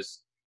 Whereas,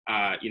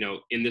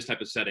 in this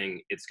type of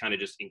setting, it's kind of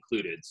just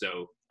included.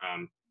 So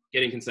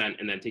getting consent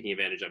and then taking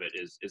advantage of it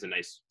is a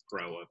nice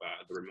pro of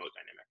the remote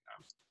dynamic.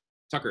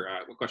 Tucker,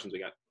 what questions we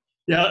got?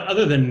 Yeah,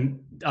 other than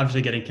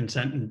obviously getting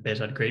consent, and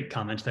Behzod, great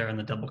comments there on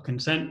the double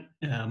consent.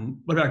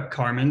 What about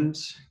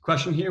Carmen's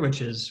question here,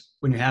 which is,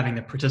 when you're having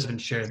the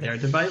participants share their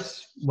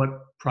device, what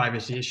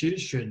privacy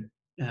issues should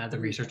the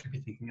researcher be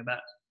thinking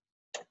about?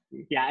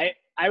 Yeah,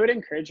 I would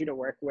encourage you to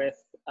work with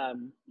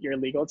your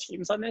legal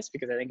teams on this,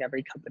 because I think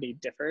every company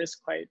differs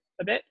quite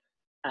a bit.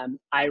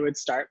 I would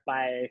start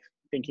by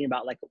thinking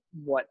about like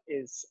what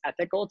is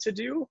ethical to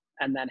do,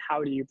 and then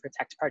how do you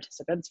protect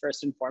participants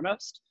first and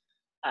foremost.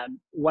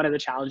 One of the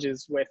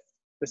challenges with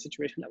the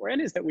situation that we're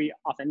in is that we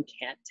often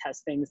can't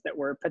test things that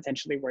we're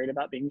potentially worried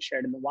about being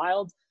shared in the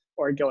wild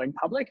or going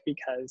public,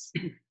 because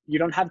you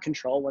don't have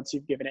control once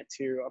you've given it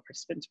to a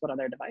participant to put on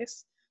their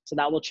device. So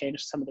that will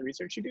change some of the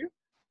research you do.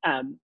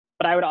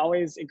 But I would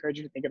always encourage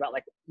you to think about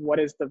like,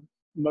 what's the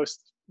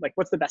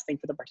best thing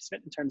for the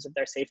participant in terms of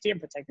their safety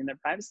and protecting their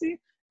privacy,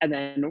 and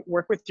then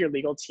work with your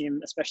legal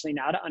team, especially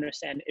now, to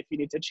understand if you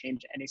need to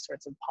change any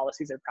sorts of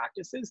policies or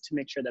practices to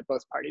make sure that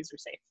both parties are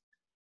safe.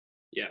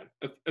 Yeah,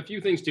 a few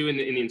things too in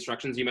the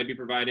instructions you might be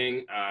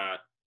providing.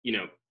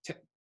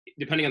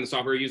 Depending on the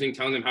software you're using,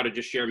 telling them how to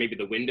just share maybe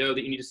the window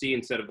that you need to see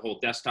instead of the whole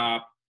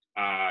desktop.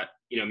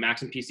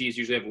 Macs and PCs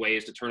usually have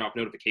ways to turn off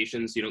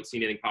notifications so you don't see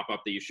anything pop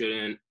up that you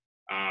shouldn't.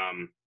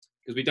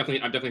 Because I've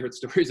definitely heard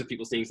stories of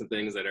people seeing some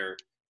things that are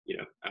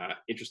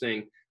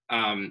interesting.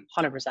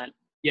 100%.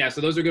 Yeah,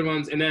 so those are good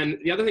ones. And then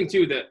the other thing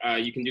too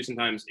that you can do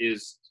sometimes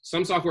is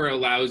some software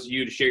allows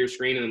you to share your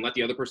screen and then let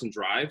the other person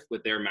drive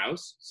with their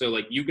mouse. So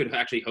like you could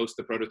actually host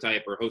the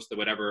prototype or host the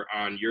whatever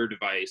on your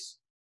device,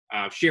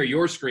 share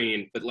your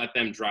screen, but let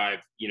them drive,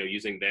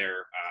 using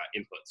their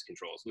inputs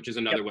controls, which is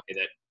another way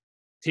that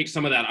takes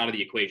some of that out of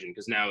the equation,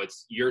 because now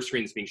it's your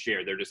screen that's being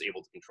shared. They're just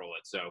able to control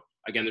it. So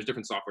again, there's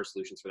different software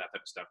solutions for that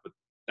type of stuff, but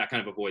that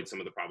kind of avoids some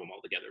of the problem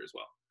altogether as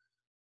well.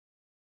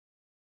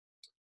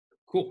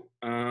 Cool.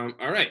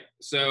 All right.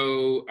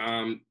 So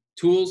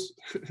tools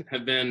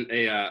have been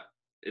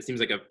it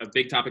seems like a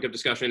big topic of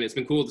discussion. It's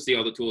been cool to see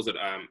all the tools that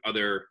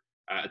other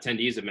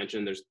attendees have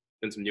mentioned. There's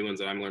been some new ones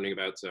that I'm learning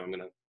about, so I'm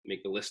going to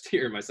make the list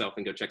here myself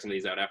and go check some of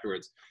these out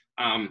afterwards.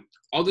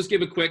 I'll just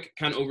give a quick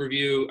kind of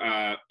overview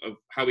of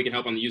how we can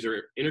help on the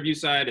user interview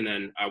side, and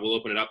then we'll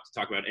open it up to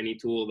talk about any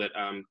tool that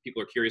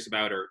people are curious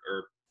about, or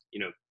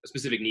a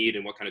specific need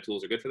and what kind of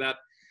tools are good for that.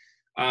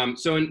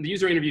 So in the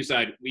user interview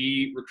side,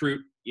 we recruit,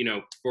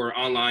 for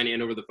online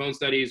and over the phone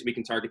studies. We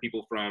can target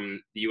people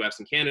from the US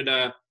and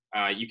Canada.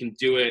 You can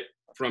do it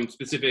from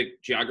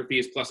specific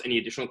geographies plus any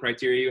additional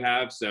criteria you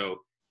have. So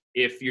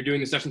if you're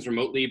doing the sessions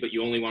remotely, but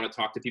you only want to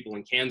talk to people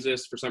in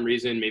Kansas for some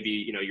reason, maybe,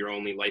 you're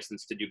only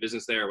licensed to do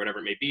business there or whatever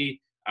it may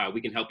be,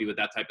 we can help you with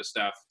that type of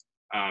stuff.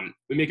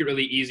 We make it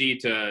really easy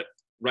to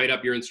write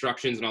up your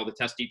instructions and all the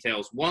test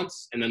details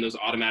once, and then those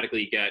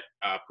automatically get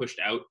pushed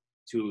out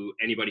to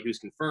anybody who's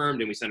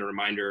confirmed, and we send a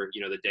reminder,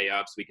 the day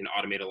up, so we can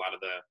automate a lot of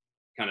the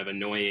kind of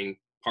annoying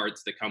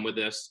parts that come with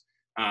this.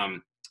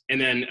 And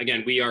then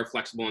again, we are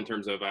flexible in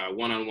terms of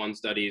one-on-one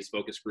studies,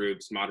 focus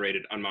groups,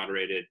 moderated,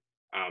 unmoderated.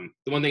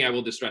 The one thing I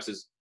will distress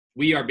is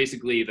we are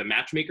basically the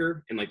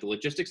matchmaker and like the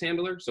logistics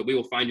handler. So we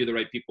will find you the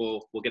right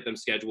people, we'll get them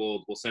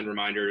scheduled, we'll send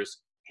reminders,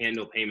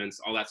 handle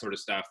payments, all that sort of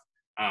stuff.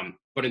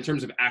 But in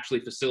terms of actually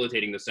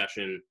facilitating the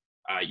session,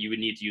 you would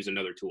need to use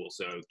another tool.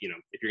 So, if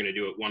you're going to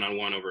do it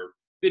one-on-one over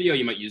video,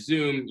 you might use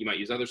Zoom, you might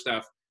use other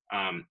stuff.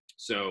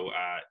 So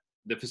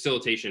the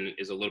facilitation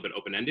is a little bit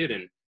open-ended,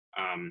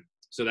 and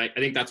so I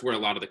think that's where a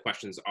lot of the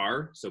questions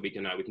are. So we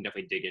can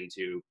definitely dig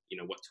into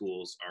what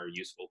tools are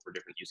useful for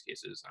different use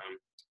cases.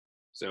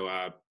 So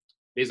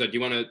Behzod, do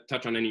you want to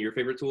touch on any of your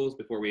favorite tools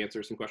before we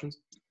answer some questions?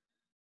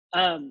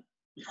 I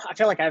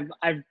feel like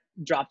I've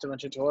dropped a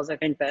bunch of tools. I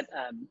think that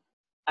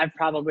I've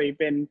probably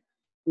been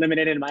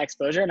limited in my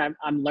exposure, and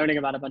I'm learning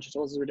about a bunch of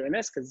tools as we're doing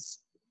this, because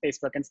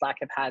Facebook and Slack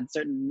have had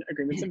certain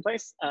agreements in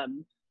place.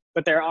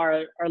 But there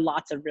are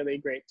lots of really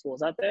great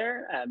tools out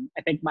there.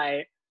 I think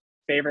my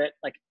favorite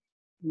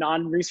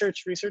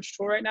non-research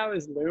tool right now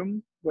is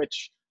Loom,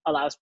 which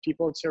allows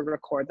people to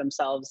record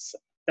themselves,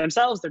 their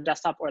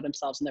desktop, or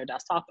themselves in their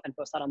desktop and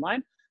post that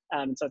online.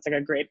 So it's like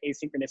a great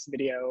asynchronous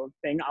video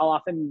thing. I'll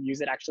often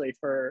use it actually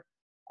for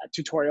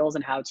tutorials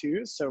and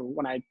how-tos. So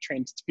when I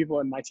trained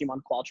people in my team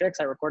on Qualtrics,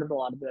 I recorded a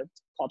lot of the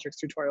Qualtrics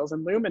tutorials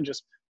in Loom and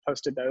just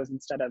posted those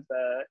instead of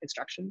the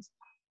instructions.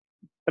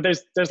 But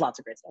there's lots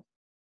of great stuff.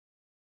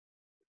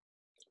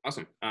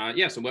 Awesome.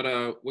 Yeah. So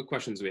what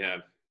questions do we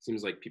have?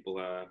 Seems like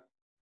people.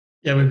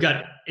 Yeah, we've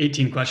got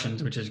 18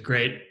 questions, which is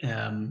great.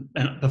 And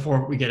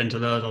before we get into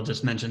those, I'll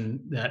just mention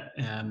that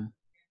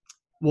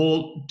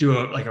we'll do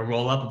a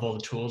roll up of all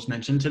the tools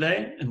mentioned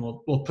today, and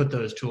we'll put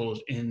those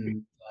tools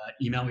in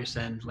email we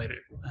send later,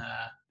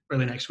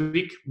 early next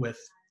week, with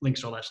links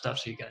to all that stuff,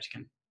 so you guys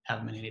can have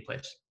them in any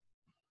place.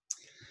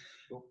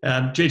 Cool.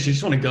 Jade, you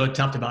just want to go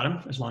top to bottom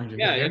as long as you're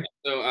Yeah. here?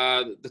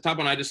 So the top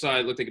one I just saw,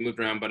 it looked like it moved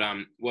around, but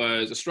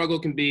was a struggle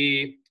can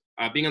be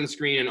being on the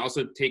screen and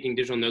also taking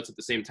digital notes at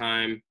the same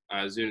time.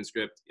 Zoom and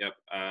script. Yep.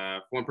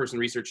 One-person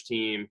research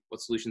team.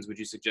 What solutions would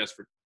you suggest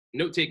for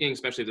note taking,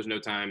 especially if there's no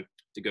time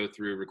to go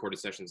through recorded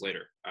sessions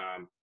later?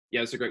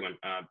 Yeah, that's a great one.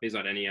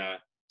 Behzod, any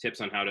tips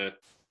on how to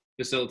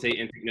facilitate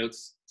and take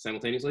notes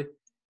simultaneously?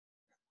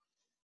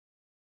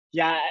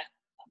 Yeah,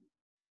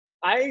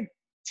 I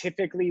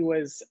typically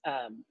was.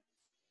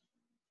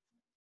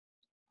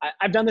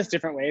 I've done this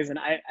different ways, and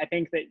I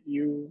think that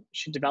you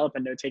should develop a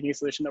note-taking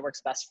solution that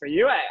works best for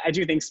you. I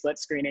do think split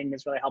screening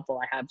is really helpful.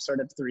 I have sort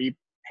of 3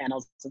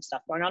 panels of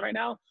stuff going on right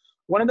now.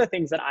 One of the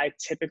things that I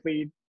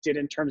typically did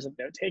in terms of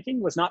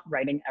note-taking was not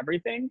writing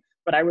everything,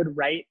 but I would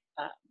write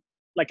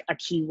like a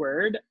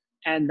keyword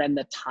and then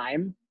the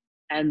time,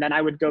 and then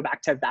I would go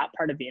back to that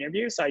part of the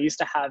interview. So I used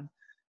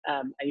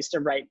to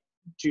write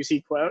juicy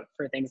quote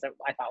for things that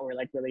I thought were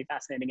like really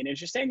fascinating and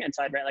interesting. And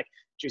so I'd write like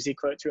juicy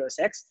quote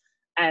 206.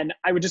 And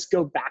I would just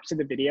go back to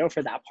the video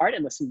for that part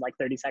and listen like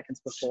 30 seconds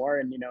before,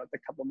 and the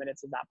couple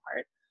minutes of that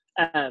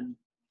part.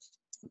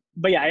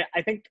 But yeah,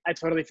 I think I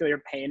totally feel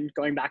your pain.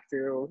 Going back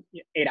through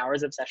 8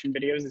 hours of session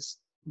videos is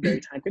very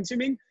time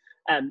consuming.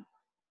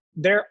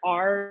 There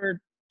are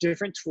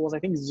different tools. I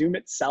think Zoom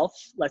itself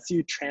lets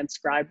you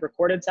transcribe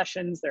recorded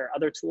sessions. There are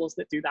other tools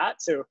that do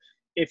that. So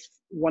if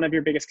one of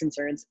your biggest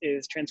concerns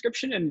is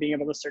transcription and being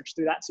able to search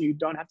through that so you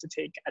don't have to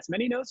take as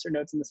many notes or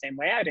notes in the same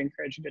way, I'd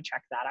encourage you to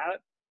check that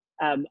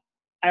out.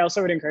 I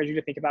also would encourage you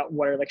to think about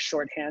what are like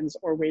shorthands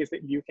or ways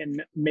that you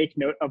can make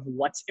note of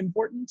what's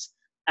important,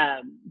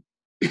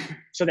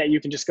 so that you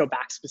can just go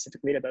back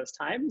specifically to those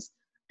times.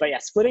 But yeah,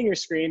 splitting your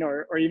screen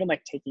or even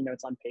like taking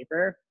notes on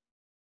paper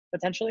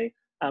potentially,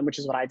 which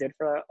is what I did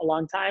for a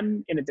long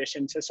time, in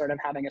addition to sort of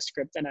having a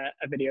script and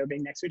a video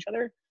being next to each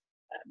other.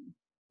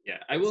 Yeah,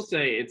 I will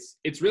say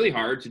it's really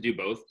hard to do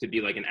both, to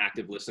be like an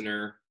active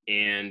listener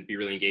and be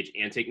really engaged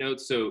and take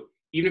notes. So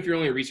even if you're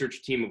only a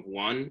research team of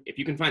 1, if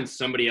you can find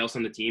somebody else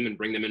on the team and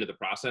bring them into the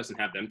process and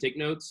have them take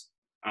notes,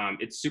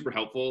 it's super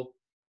helpful.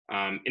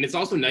 And it's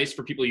also nice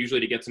for people usually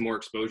to get some more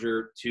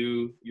exposure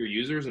to your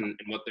users and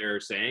what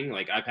they're saying.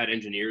 Like I've had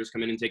engineers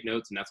come in and take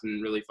notes, and that's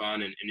been really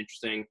fun and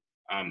interesting.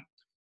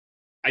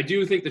 I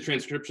do think the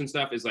transcription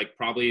stuff is like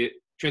probably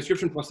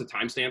transcription plus the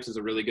timestamps is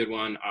a really good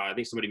one. I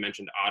think somebody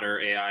mentioned Otter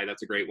AI.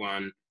 That's a great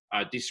one.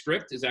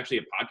 Descript is actually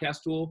a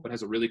podcast tool, but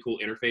has a really cool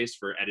interface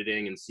for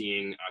editing and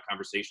seeing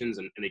conversations,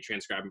 and they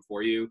transcribe them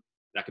for you.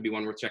 That could be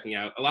one worth checking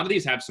out. A lot of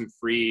these have some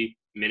free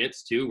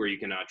minutes too, where you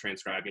can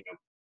transcribe, a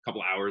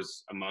couple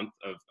hours a month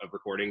of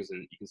recordings,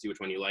 and you can see which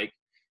one you like.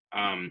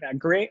 Yeah,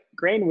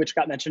 Grain, which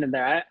got mentioned in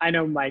there. I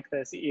know Mike,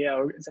 the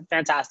CEO, is a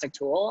fantastic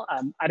tool.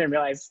 I didn't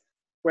realize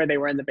where they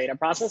were in the beta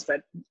process,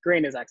 but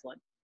Grain is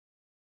excellent.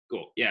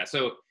 Cool. Yeah.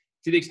 So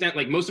to the extent,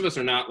 like most of us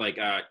are not like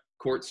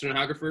court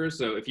stenographers.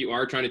 So if you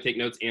are trying to take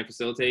notes and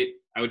facilitate,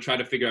 I would try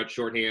to figure out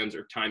shorthands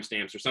or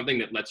timestamps or something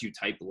that lets you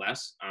type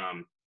less.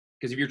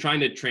 because if you're trying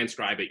to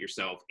transcribe it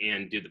yourself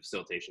and do the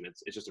facilitation,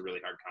 it's just a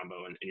really hard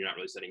combo, and you're not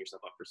really setting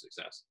yourself up for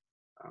success.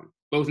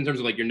 Both in terms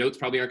of like your notes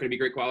probably aren't going to be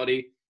great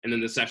quality, and then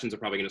the sessions are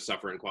probably going to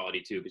suffer in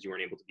quality too because you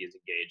weren't able to be as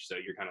engaged. So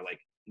you're kind of like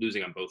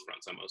losing on both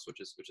fronts almost,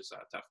 which is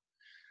tough.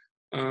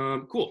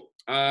 Cool.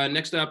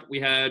 Next up,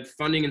 we had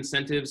funding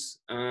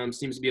incentives.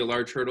 Seems to be a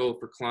large hurdle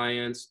for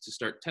clients to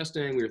start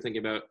testing. We were thinking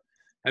about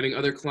having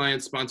other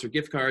clients sponsor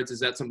gift cards. Is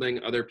that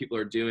something other people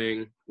are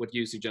doing? What do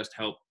you suggest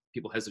help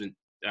people hesitant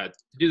to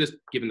do this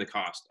given the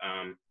cost?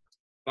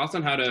 Thoughts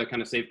on how to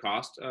kind of save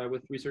cost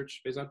with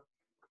research, Behzod?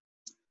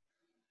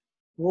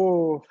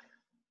 Whoa.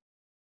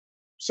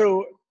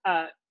 So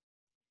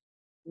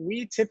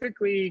we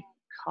typically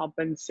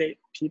compensate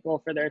people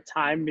for their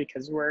time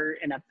because we're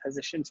in a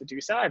position to do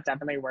so. I've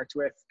definitely worked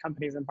with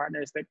companies and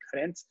partners that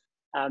couldn't.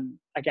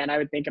 Again, I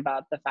would think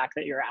about the fact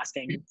that you're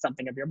asking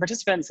something of your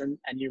participants and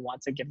you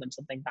want to give them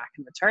something back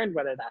in return,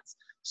 whether that's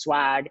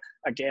swag,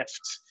 a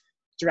gift,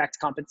 direct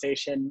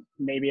compensation,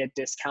 maybe a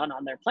discount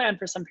on their plan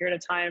for some period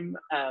of time.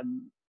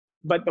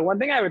 But the one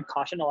thing I would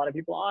caution a lot of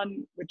people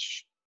on,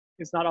 which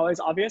is not always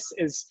obvious,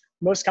 is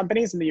most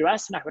companies in the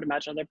US, and I would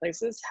imagine other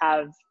places,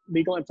 have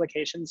legal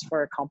implications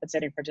for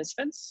compensating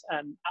participants.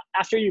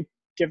 After you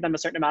give them a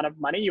certain amount of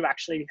money, you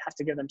actually have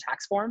to give them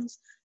tax forms.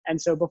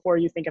 And so before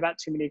you think about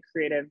too many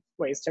creative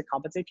ways to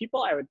compensate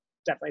people, I would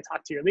definitely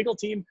talk to your legal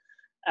team.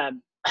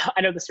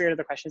 I know the spirit of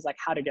the question is like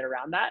how to get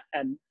around that.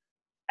 And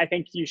I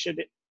think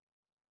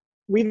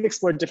we've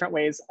explored different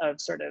ways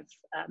of sort of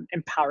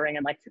empowering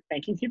and like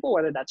thanking people,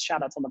 whether that's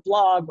shout outs on the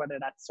blog, whether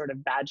that's sort of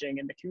badging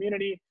in the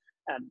community.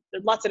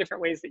 There's lots of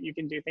different ways that you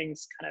can do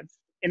things kind of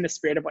in the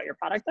spirit of what your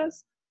product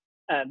does.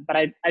 But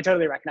I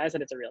totally recognize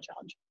that it's a real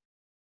challenge.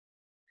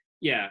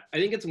 Yeah, I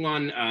think it's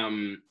one,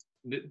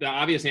 the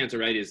obvious answer,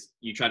 right, is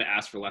you try to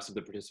ask for less of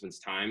the participant's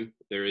time.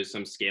 There is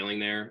some scaling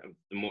there.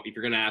 If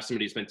you're going to ask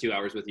somebody to spend 2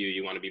 hours with you,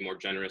 you want to be more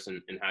generous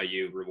in how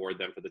you reward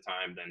them for the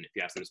time than if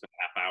you ask them to spend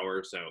a half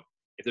hour. So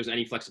if there's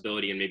any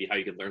flexibility in maybe how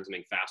you could learn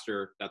something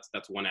faster,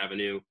 that's one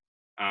avenue.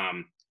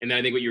 And then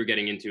I think what you were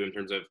getting into in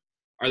terms of,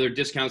 are there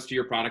discounts to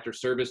your product or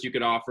service you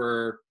could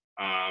offer?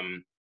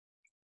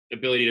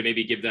 Ability to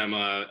maybe give them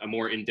a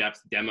more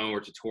in-depth demo or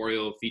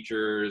tutorial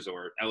features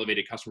or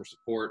elevated customer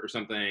support or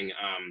something.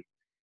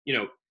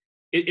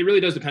 It really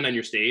does depend on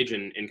your stage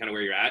and kind of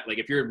where you're at. Like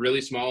if you're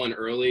really small and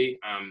early,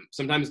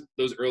 sometimes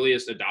those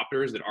earliest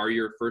adopters that are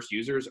your first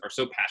users are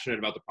so passionate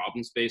about the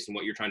problem space and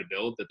what you're trying to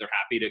build that they're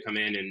happy to come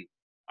in and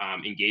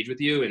engage with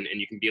you, and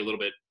you can be a little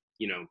bit,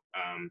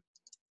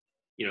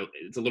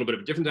 it's a little bit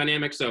of a different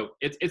dynamic. So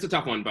it's a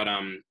tough one, but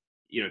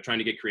trying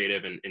to get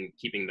creative and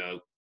keeping the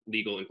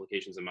legal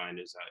implications in mind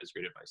is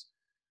great advice.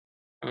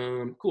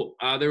 Cool.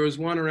 There was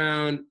one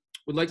around,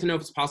 would like to know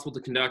if it's possible to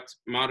conduct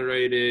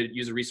moderated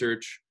user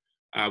research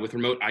with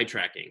remote eye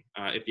tracking.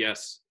 If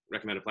yes,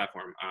 recommend a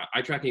platform.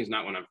 Eye tracking is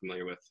not one I'm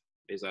familiar with.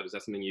 Behzod, is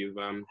that something you've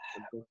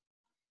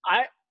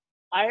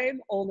I'm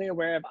only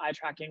aware of eye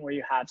tracking where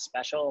you have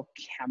special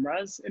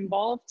cameras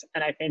involved.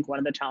 And I think one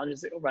of the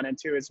challenges that you'll run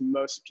into is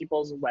most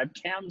people's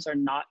webcams are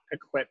not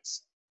equipped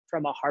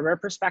from a hardware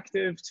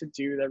perspective to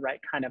do the right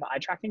kind of eye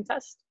tracking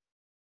test.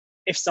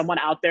 If someone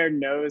out there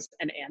knows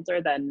an answer,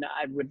 then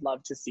I would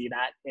love to see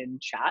that in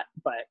chat.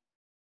 But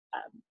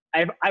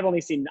I've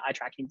only seen eye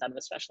tracking done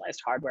with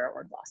specialized hardware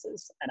or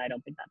glasses, and I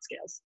don't think that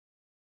scales.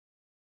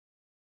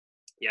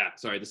 Yeah,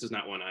 sorry, this is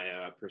not one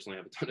I personally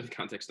have a ton of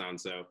context on.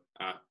 So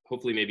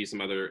hopefully maybe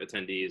some other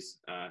attendees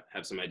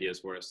have some ideas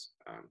for us.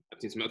 I've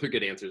seen some other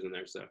good answers in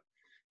there, so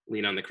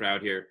lean on the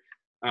crowd here.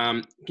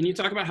 Can you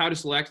talk about how to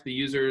select the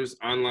users'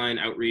 online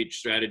outreach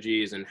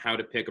strategies and how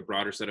to pick a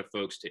broader set of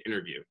folks to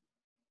interview?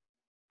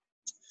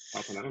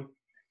 Thoughts on that one?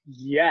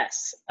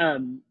 Yes.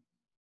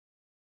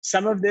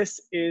 Some of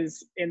this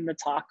is in the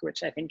talk,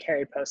 which I think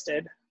Carrie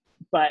posted,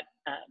 but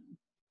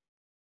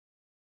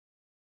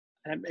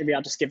maybe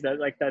I'll just give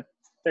the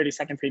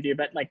 30-second preview.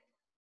 But like,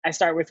 I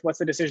start with what's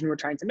the decision we're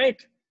trying to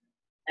make,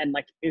 and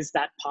like, is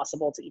that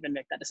possible to even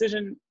make that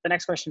decision? The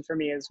next question for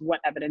me is, what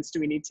evidence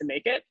do we need to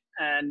make it?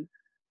 And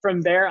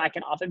from there, I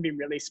can often be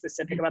really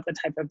specific about the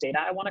type of data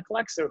I want to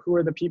collect. So who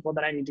are the people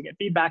that I need to get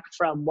feedback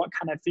from? What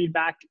kind of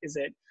feedback? Is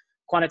it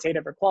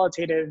quantitative or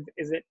qualitative?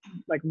 Is it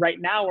like right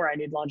now where I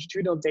need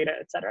longitudinal data,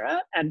 et cetera?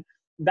 And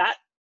that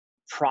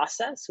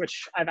process,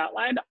 which I've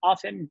outlined,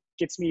 often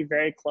gets me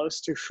very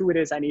close to who it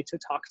is I need to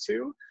talk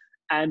to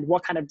and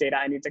what kind of data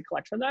I need to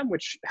collect from them,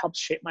 which helps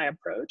shape my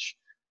approach.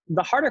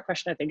 The harder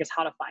question, I think, is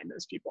how to find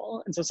those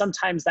people. And so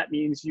sometimes that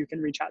means you can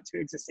reach out to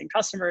existing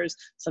customers.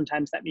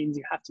 Sometimes that means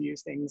you have to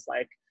use things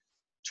like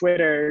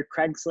Twitter,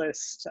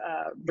 Craigslist,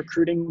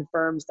 recruiting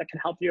firms that can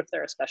help you if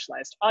they're a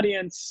specialized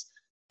audience,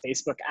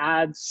 Facebook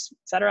ads,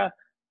 et cetera.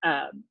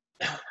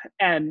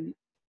 And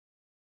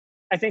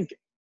I think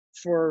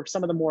for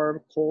some of the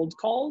more cold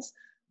calls,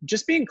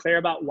 just being clear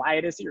about why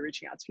it is that you're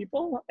reaching out to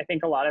people. I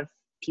think a lot of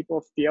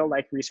people feel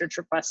like research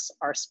requests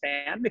are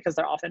spam because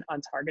they're often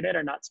untargeted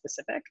or not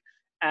specific.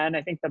 And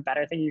I think the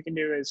better thing you can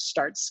do is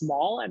start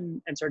small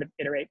and sort of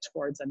iterate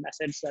towards a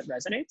message that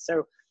resonates.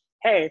 So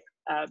hey,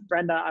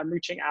 Brenda, I'm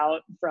reaching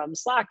out from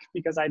Slack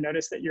because I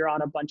noticed that you're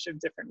on a bunch of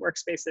different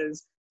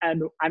workspaces,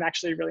 and I'm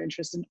actually really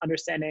interested in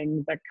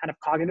understanding the kind of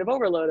cognitive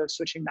overload of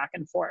switching back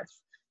and forth.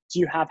 Do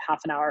you have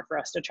half an hour for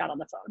us to chat on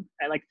the phone?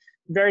 Right? Like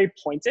very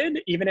pointed,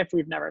 even if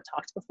we've never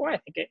talked before. I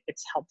think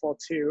it's helpful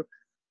to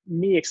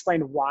me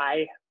explain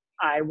why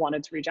I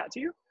wanted to reach out to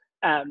you.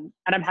 And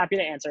I'm happy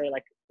to answer,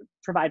 like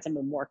provide some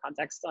more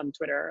context on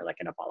Twitter or like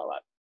in a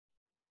follow-up.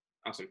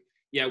 Awesome.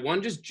 Yeah,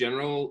 one just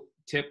general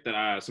tip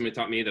that somebody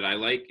taught me that I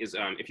like is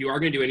if you are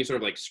going to do any sort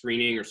of like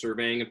screening or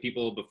surveying of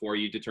people before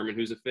you determine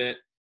who's a fit,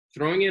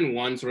 throwing in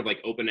one sort of like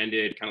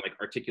open-ended kind of like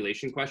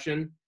articulation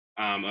question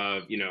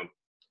of, you know,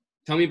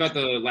 tell me about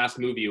the last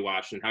movie you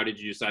watched and how did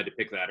you decide to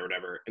pick that or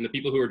whatever. And the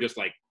people who are just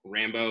like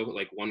Rambo,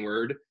 like one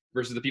word,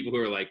 versus the people who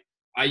are like,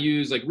 I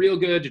use like Real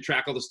Good to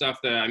track all the stuff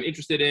that I'm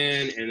interested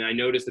in, and I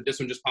noticed that this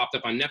one just popped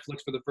up on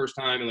Netflix for the first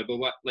time, and like,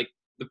 what? Like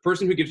the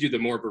person who gives you the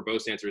more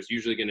verbose answer is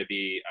usually going to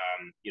be,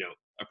 you know,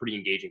 a pretty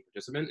engaging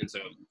participant, and so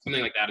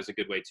something like that is a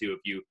good way too. If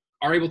you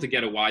are able to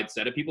get a wide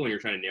set of people and you're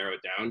trying to narrow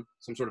it down,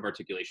 some sort of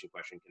articulation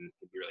question can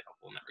be really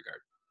helpful in that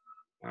regard.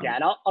 Yeah,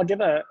 and I'll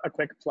give a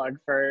quick plug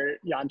for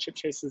Jan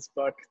Chipchase's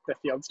book, The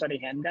Field Study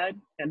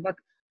Handbook,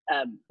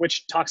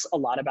 which talks a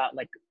lot about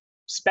like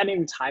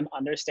spending time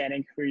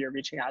understanding who you're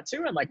reaching out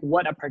to and like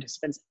what a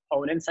participant's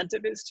own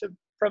incentive is to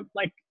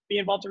like be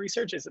involved in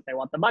research. Is that they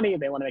want the money,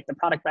 they want to make the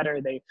product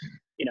better, they,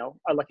 you know,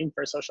 are looking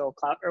for social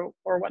clout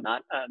or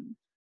whatnot.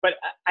 But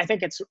I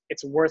think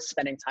it's worth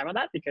spending time on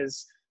that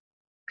because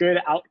good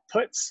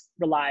outputs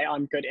rely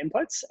on good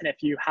inputs. And if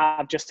you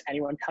have just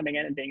anyone coming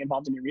in and being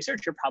involved in your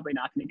research, you're probably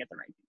not going to get the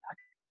right feedback.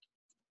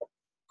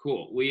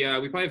 Cool. We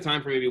probably have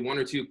time for maybe one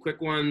or two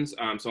quick ones.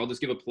 So I'll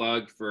just give a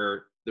plug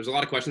for, there's a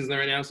lot of questions in there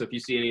right now. So if you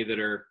see any that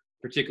are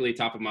particularly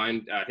top of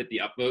mind, hit the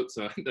upvote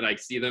so that I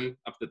see them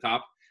up the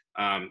top.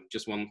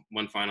 Just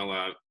one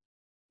final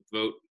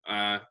vote,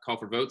 call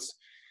for votes.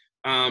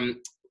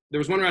 There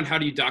was one around how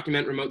do you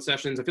document remote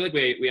sessions. I feel like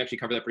we actually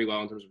covered that pretty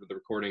well in terms of the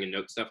recording and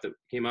note stuff that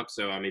came up.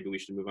 So maybe we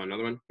should move on to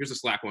another one. Here's a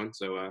Slack one.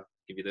 So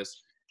give you this.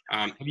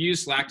 Have you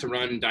used Slack to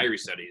run diary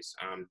studies?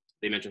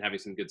 They mentioned having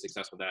some good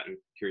success with that. I'm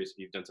curious if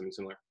you've done something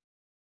similar.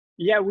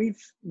 Yeah, we've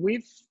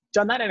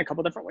done that in a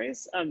couple different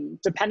ways.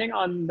 Depending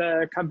on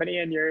the company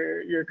and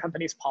your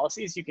company's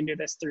policies, you can do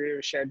this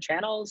through shared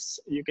channels.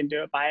 You can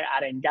do it by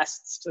adding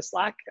guests to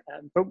Slack.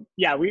 But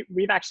yeah,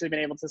 we've actually been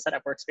able to set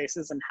up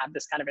workspaces and have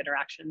this kind of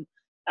interaction.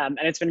 And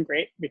it's been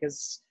great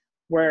because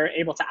we're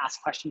able to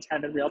ask questions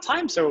kind of in real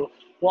time. So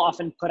we'll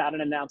often put out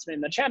an announcement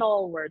in the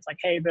channel where it's like,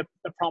 hey, the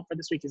prompt for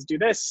this week is do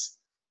this,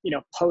 you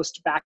know,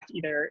 post back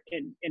either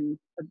in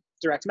a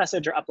direct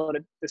message or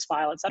upload this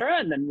file, et cetera.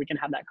 And then we can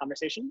have that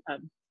conversation.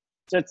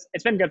 So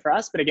it's been good for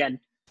us, but again,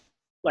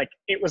 like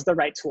it was the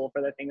right tool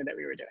for the thing that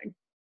we were doing.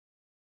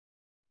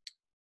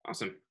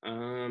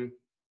 Awesome.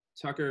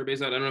 Tucker,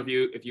 Behzod, I don't know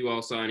if you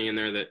all saw any in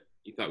there that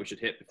you thought we should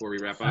hit before we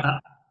wrap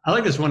up. I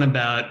like this one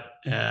about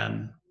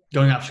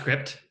going off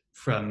script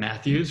from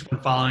Matthews. When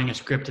following a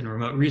script in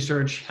remote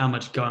research, how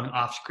much going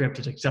off script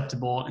is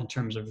acceptable in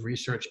terms of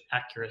research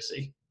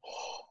accuracy?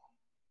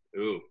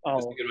 Ooh,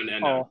 that's a good one to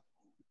end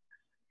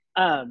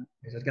on.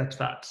 I've got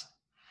thoughts.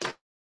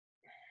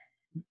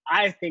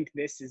 I think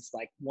this is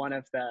like one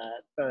of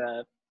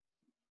the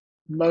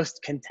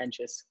most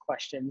contentious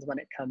questions when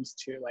it comes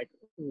to like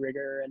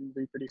rigor and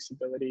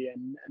reproducibility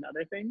and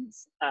other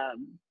things.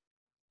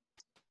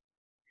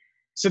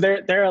 So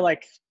there are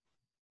like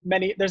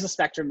there's a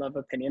spectrum of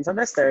opinions on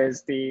this. There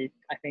is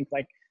I think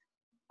like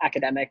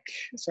academic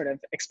sort of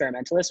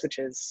experimentalist, which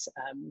is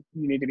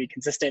you need to be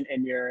consistent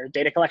in your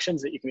data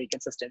collections, that you can be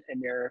consistent in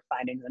your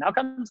findings and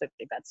outcomes. I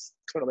think that's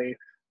totally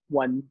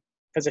one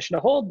position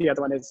to hold. The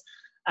other one is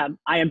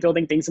I am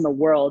building things in the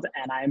world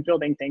and I am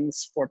building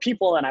things for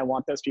people and I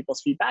want those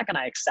people's feedback and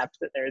I accept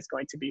that there is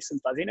going to be some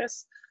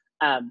fuzziness.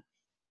 I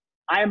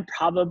am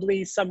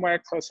probably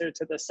somewhere closer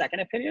to the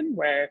second opinion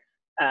where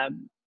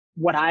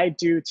what I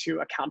do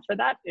to account for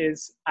that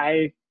is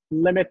I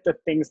limit the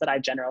things that I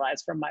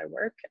generalize from my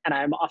work. And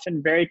I'm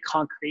often very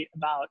concrete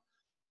about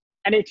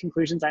any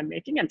conclusions I'm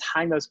making and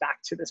tying those back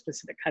to the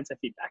specific kinds of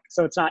feedback.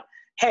 So it's not,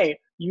 hey,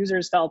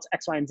 users felt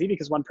X, Y, and Z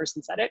because one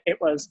person said it. It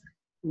was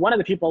one of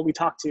the people we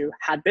talked to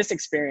had this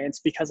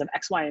experience because of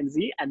X, Y, and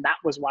Z, and that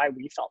was why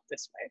we felt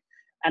this way.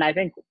 And I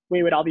think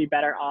we would all be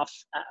better off.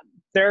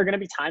 There are going to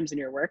be times in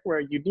your work where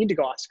you need to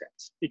go off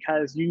script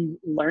because you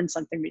learned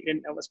something that you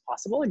didn't know was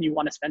possible and you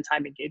want to spend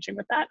time engaging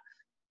with that.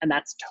 And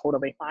that's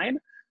totally fine.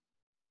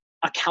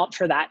 Account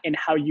for that in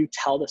how you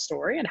tell the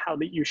story and how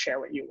that you share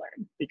what you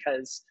learn,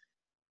 because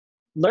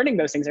learning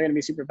those things are going to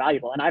be super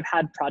valuable. And I've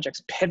had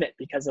projects pivot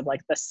because of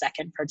like the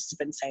second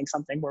participant saying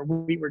something where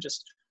we were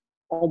just,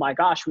 oh my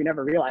gosh, we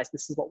never realized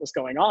this is what was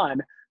going on,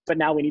 but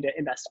now we need to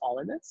invest all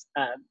in this.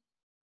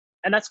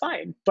 And that's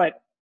fine,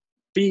 but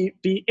be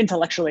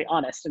intellectually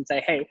honest and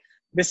say, hey,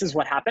 this is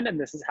what happened and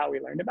this is how we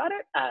learned about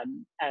it.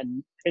 And I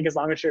think as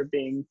long as you're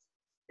being,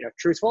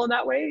 truthful in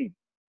that way,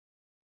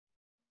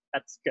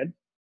 that's good.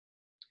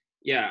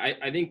 Yeah,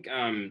 I think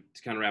to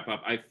kind of wrap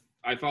up, I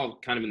I fall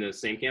kind of in the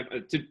same camp.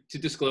 To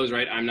disclose,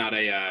 right, I'm not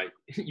a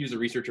user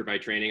researcher by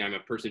training. I'm a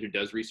person who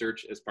does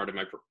research as part of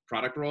my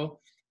product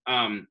role.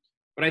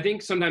 But I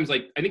think sometimes,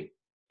 like, I think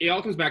it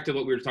all comes back to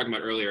what we were talking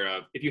about earlier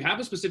of, if you have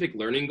a specific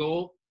learning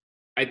goal,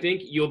 I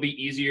think you'll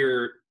be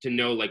easier to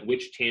know like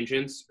which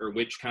tangents or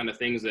which kind of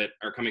things that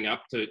are coming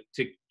up to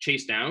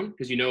chase down,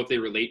 because you know if they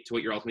relate to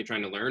what you're ultimately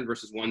trying to learn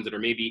versus ones that are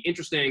maybe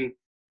interesting,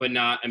 but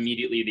not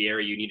immediately the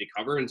area you need to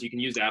cover. And so you can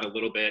use that a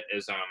little bit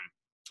as,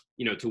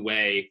 you know, to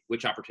weigh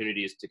which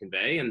opportunities to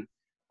convey. And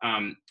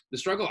the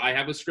struggle I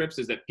have with scripts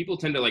is that people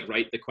tend to like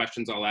write the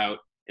questions all out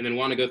and then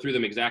want to go through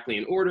them exactly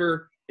in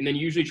order. And then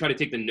usually try to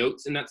take the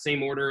notes in that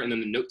same order. And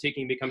then the note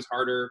taking becomes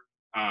harder.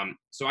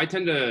 So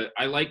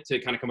I like to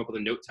kind of come up with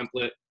a note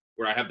template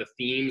where I have the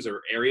themes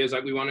or areas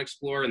that we want to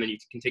explore. And then you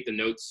can take the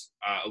notes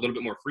a little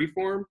bit more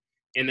freeform,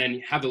 and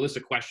then have the list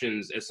of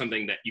questions as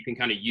something that you can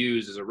kind of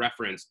use as a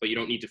reference, but you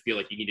don't need to feel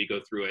like you need to go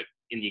through it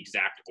in the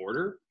exact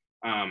order.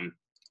 And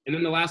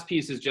then the last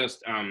piece is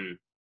just,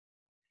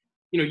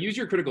 you know, use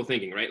your critical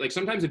thinking, right? Like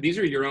sometimes if these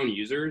are your own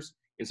users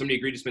and somebody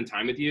agreed to spend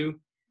time with you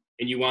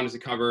and you wanted to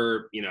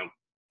cover, you know,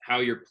 how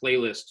your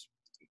playlist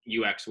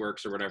UX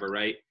works or whatever,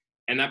 right?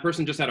 And that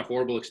person just had a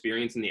horrible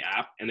experience in the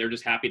app and they're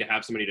just happy to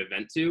have somebody to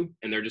vent to.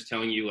 And they're just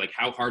telling you like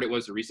how hard it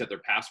was to reset their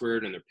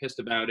password and they're pissed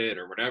about it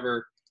or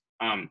whatever.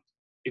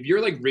 If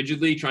you're like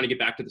rigidly trying to get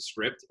back to the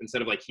script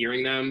instead of like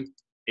hearing them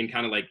and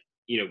kind of like,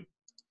 you know,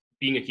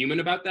 being a human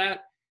about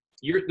that,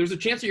 there's a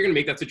chance that you're going to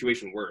make that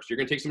situation worse. You're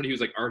going to take somebody who's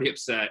like already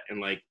upset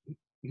and like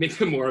make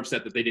them more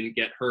upset that they didn't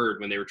get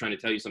heard when they were trying to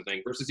tell you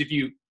something, versus if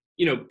you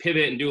know,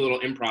 pivot and do a little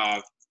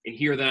improv and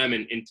hear them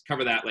and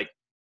cover that, like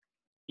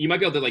you might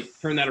be able to like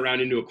turn that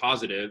around into a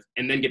positive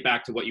and then get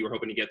back to what you were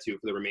hoping to get to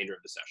for the remainder of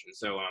the session.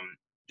 So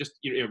just,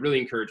 you know, really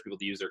encourage people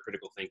to use their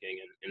critical thinking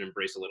and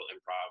embrace a little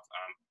improv.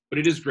 But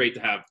it is great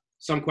to have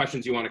some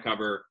questions you want to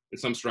cover and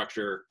some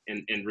structure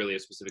and really a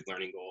specific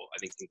learning goal. I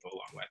think can go a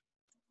long way.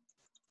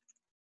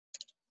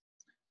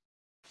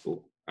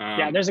 Cool.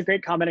 Yeah, there's a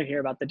great comment in here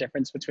about the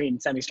difference between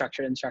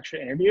semi-structured and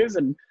structured interviews.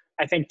 And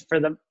I think for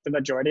the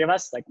majority of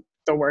us, like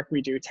the work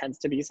we do tends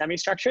to be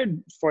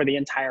semi-structured for the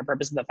entire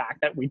purpose of the fact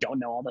that we don't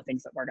know all the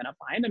things that we're going to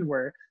find, and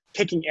we're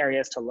picking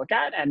areas to look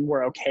at, and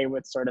we're okay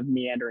with sort of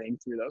meandering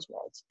through those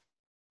worlds.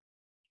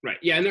 Right.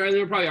 Yeah, and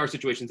there probably are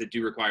situations that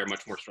do require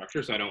much more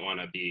structure. So I don't want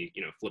to be,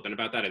 you know, flippant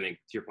about that. I think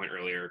to your point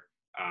earlier,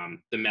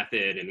 the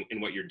method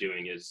and what you're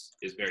doing is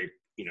very,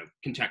 you know,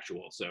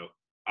 contextual. So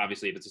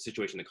obviously, if it's a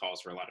situation that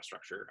calls for a lot of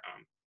structure,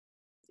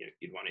 you know,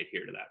 you'd want to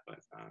adhere to that. But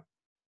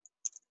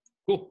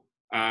cool.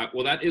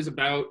 Well, that is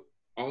about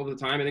all of the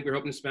time I think we're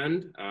hoping to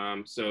spend.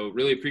 So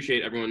really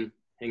appreciate everyone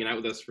hanging out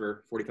with us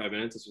for 45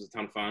 minutes. This was a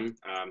ton of fun,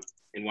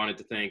 and wanted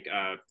to thank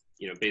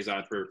you know,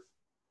 Behzod for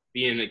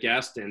being a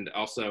guest and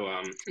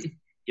also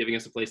giving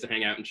us a place to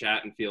hang out and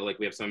chat and feel like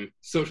we have some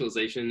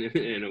socialization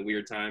in a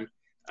weird time.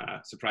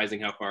 Surprising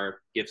how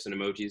far GIFs and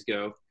emojis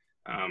go.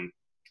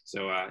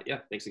 So yeah,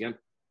 thanks again.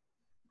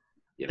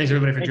 Yeah. Thanks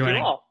everybody for joining.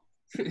 You all.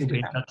 We'll be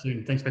in touch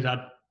soon. Thanks,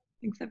 Behzod.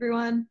 Thanks,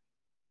 everyone.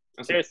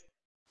 Awesome. Cheers.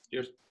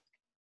 Cheers.